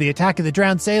the attack of the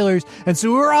drowned sailors. And so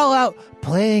we were all out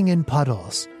playing in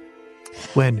puddles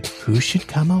when who should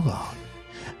come along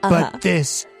but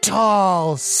this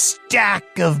tall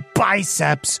stack of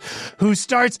biceps who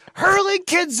starts hurling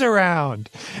kids around.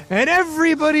 And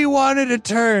everybody wanted a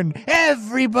turn.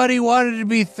 Everybody wanted to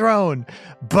be thrown.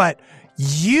 But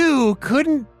you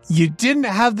didn't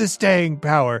have the staying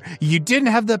power. You didn't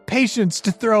have the patience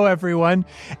to throw everyone.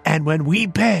 And when we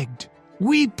begged,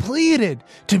 we pleaded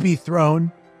to be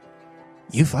thrown,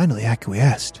 you finally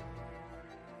acquiesced.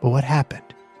 But what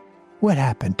happened? What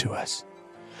happened to us?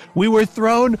 We were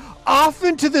thrown off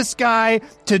into the sky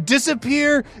to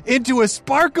disappear into a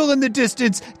sparkle in the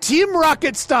distance, Team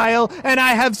Rocket style, and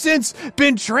I have since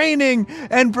been training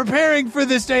and preparing for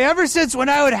this day ever since when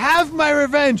I would have my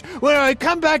revenge, when I would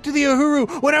come back to the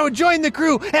Uhuru, when I would join the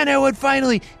crew, and I would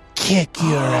finally kick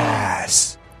your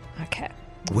ass. Okay.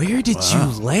 Where did you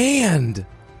land?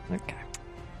 Okay.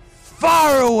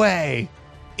 Far away,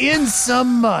 in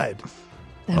some mud.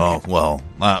 Oh, well,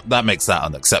 that makes that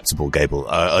unacceptable, Gable.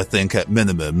 I think at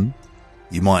minimum,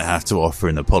 you might have to offer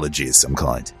an apology of some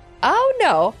kind. Oh,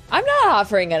 no, I'm not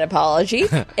offering an apology.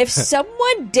 If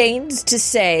someone deigns to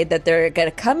say that they're going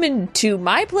to come into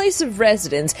my place of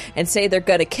residence and say they're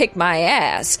going to kick my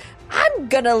ass, I'm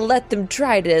going to let them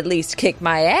try to at least kick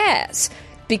my ass.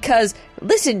 Because,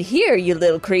 listen here, you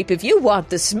little creep, if you want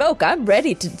the smoke, I'm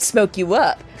ready to smoke you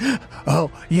up.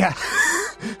 Oh, yeah.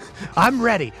 I'm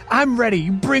ready.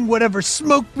 You bring whatever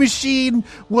smoke machine,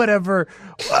 whatever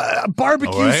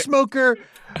barbecue smoker,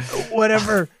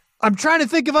 whatever. I'm trying to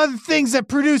think of other things that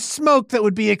produce smoke that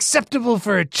would be acceptable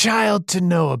for a child to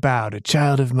know about, a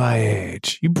child of my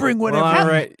age. You bring whatever. Well, all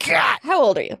right. God. How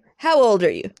old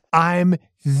are you? I'm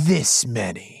this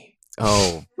many.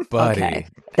 Oh, buddy. Okay.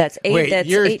 That's 8. Wait, that's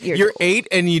you're 8 years you're old. 8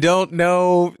 and you don't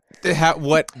know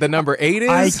what the number 8 is?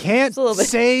 I can't a little bit.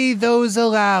 say those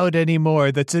aloud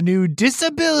anymore. That's a new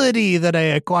disability that I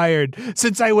acquired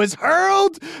since I was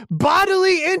hurled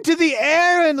bodily into the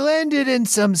air and landed in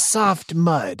some soft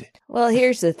mud. Well,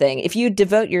 here's the thing. If you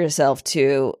devote yourself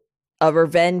to a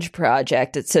revenge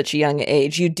project at such a young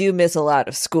age, you do miss a lot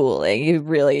of schooling.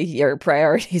 Your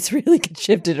priorities really get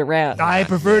shifted around. I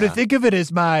prefer to think of it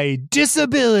as my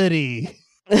disability.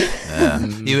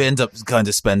 You end up kind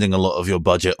of spending a lot of your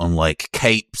budget on like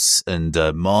capes and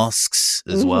masks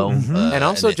as well. And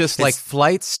also just like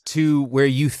flights to where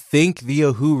you think the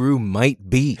Uhuru might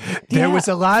be. There was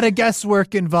a lot of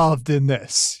guesswork involved in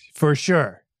this, for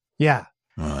sure. Yeah.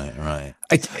 Right.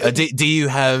 Do you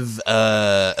have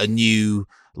a new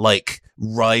like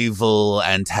rival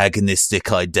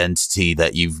antagonistic identity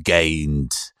that you've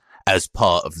gained as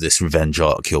part of this revenge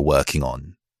arc you're working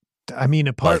on? I mean,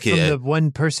 apart from the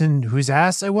one person whose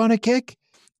ass I want to kick?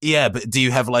 Yeah, but do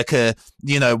you have like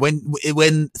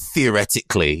when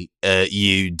theoretically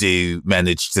you do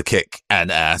manage to kick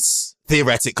an ass?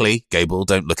 Theoretically, Gable,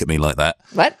 don't look at me like that.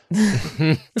 What?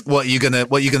 What are you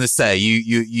gonna say?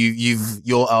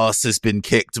 Your ass has been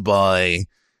kicked by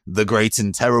the great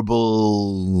and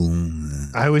terrible.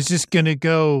 I was just gonna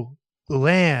go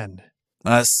land.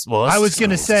 I was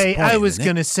gonna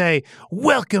say,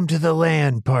 welcome to the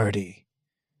land party.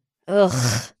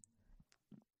 Ugh.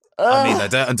 I mean, I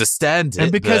don't understand it.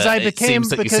 And because I became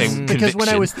like because when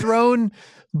I was thrown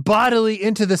bodily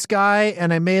into the sky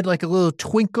and I made like a little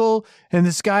twinkle in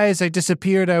the sky as I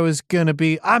disappeared,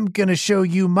 I'm gonna show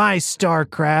you my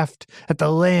StarCraft at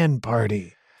the land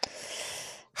party.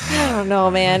 I don't know,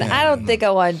 man. I don't think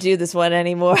I want to do this one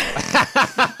anymore.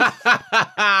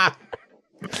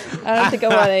 I don't think I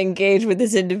want to engage with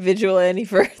this individual any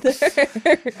further.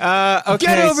 Okay,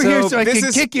 get over here so I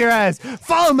can kick your ass.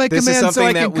 Follow my command so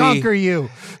I can conquer you.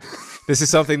 This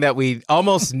is something that we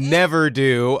almost never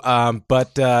do,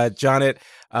 but Jonnet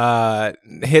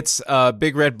hits a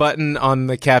big red button on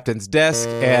the captain's desk,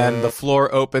 and the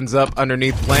floor opens up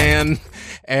underneath Lan,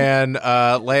 and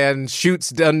Lan shoots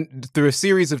down through a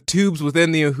series of tubes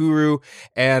within the Uhuru,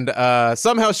 and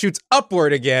somehow shoots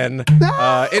upward again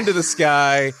into the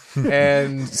sky,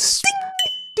 and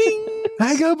ding!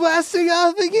 I go blasting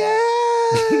off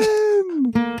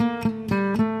again!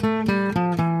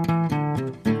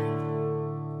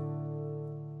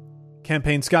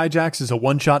 Campaign Skyjacks is a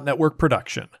one-shot network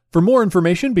production. For more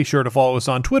information, be sure to follow us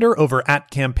on Twitter over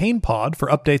 @CampaignPod for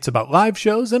updates about live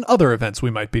shows and other events we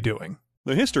might be doing.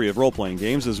 The history of role-playing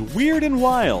games is weird and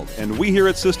wild, and we here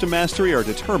at System Mastery are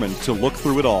determined to look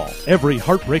through it all. Every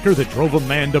heartbreaker that drove a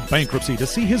man to bankruptcy to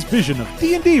see his vision of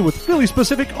D&D with really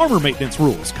specific armor maintenance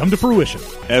rules come to fruition.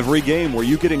 Every game where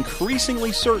you get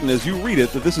increasingly certain as you read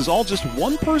it that this is all just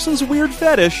one person's weird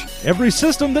fetish. Every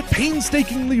system that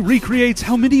painstakingly recreates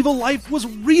how medieval life was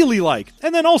really like,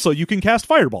 and then also you can cast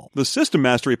Fireball. The System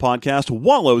Mastery podcast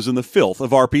wallows in the filth of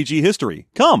RPG history.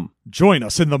 Come, join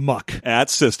us in the muck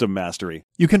at System Mastery.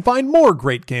 You can find more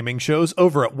great gaming shows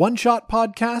over at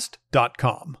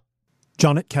oneshotpodcast.com.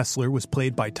 Jonnet Kessler was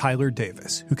played by Tyler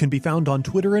Davis, who can be found on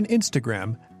Twitter and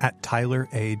Instagram at Tyler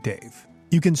A. Dave.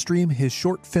 You can stream his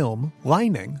short film,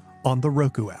 Lining, on the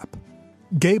Roku app.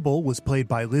 Gable was played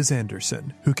by Liz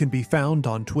Anderson, who can be found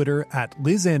on Twitter at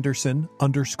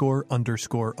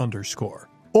LizAnderson____,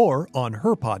 or on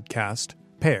her podcast,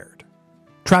 Paired.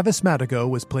 Travis Madigo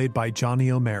was played by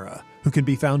Johnny O'Mara, who can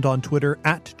be found on Twitter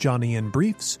at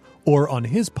JohnnyInBriefs, or on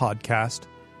his podcast,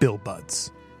 Bill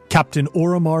Buds. Captain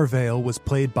Oromar Vale was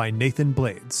played by Nathan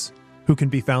Blades, who can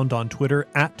be found on Twitter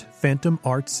at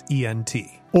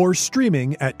PhantomArtsENT, or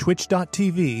streaming at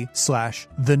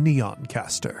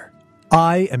twitch.tv/TheNeonCaster.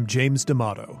 I am James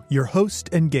D'Amato, your host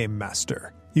and game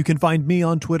master. You can find me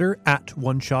on Twitter at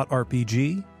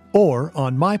OneShotRPG, or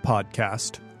on my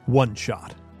podcast, One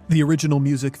Shot. The original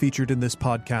music featured in this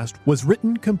podcast was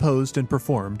written, composed, and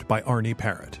performed by Arnie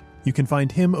Parrott. You can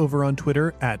find him over on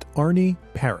Twitter at Arnie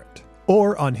Parrott.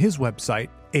 or on his website,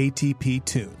 ATP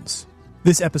Tunes.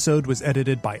 This episode was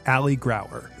edited by Allie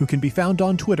Grauer, who can be found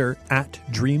on Twitter at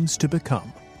Dreams to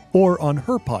Become, or on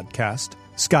her podcast,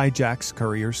 Skyjacks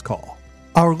Courier's Call.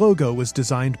 Our logo was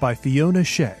designed by Fiona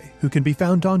Shea, who can be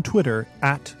found on Twitter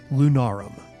at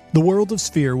Lunarum. The World of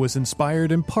Sphere was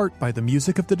inspired in part by the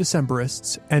music of the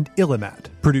Decemberists and Illimat,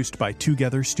 produced by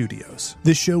Together Studios.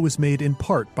 This show was made in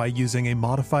part by using a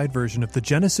modified version of the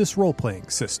Genesis role-playing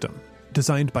system,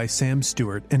 designed by Sam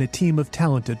Stewart and a team of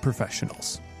talented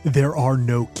professionals. There are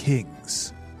no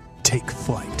kings. Take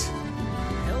flight.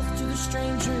 Health to the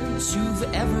strangers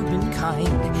who've ever been kind,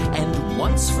 and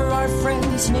once for our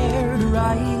friends ne'er to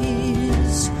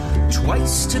rise.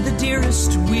 Twice to the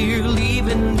dearest we're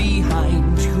leaving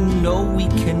behind, who know we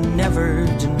can never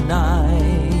deny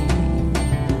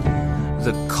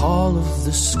the call of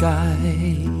the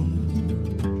sky.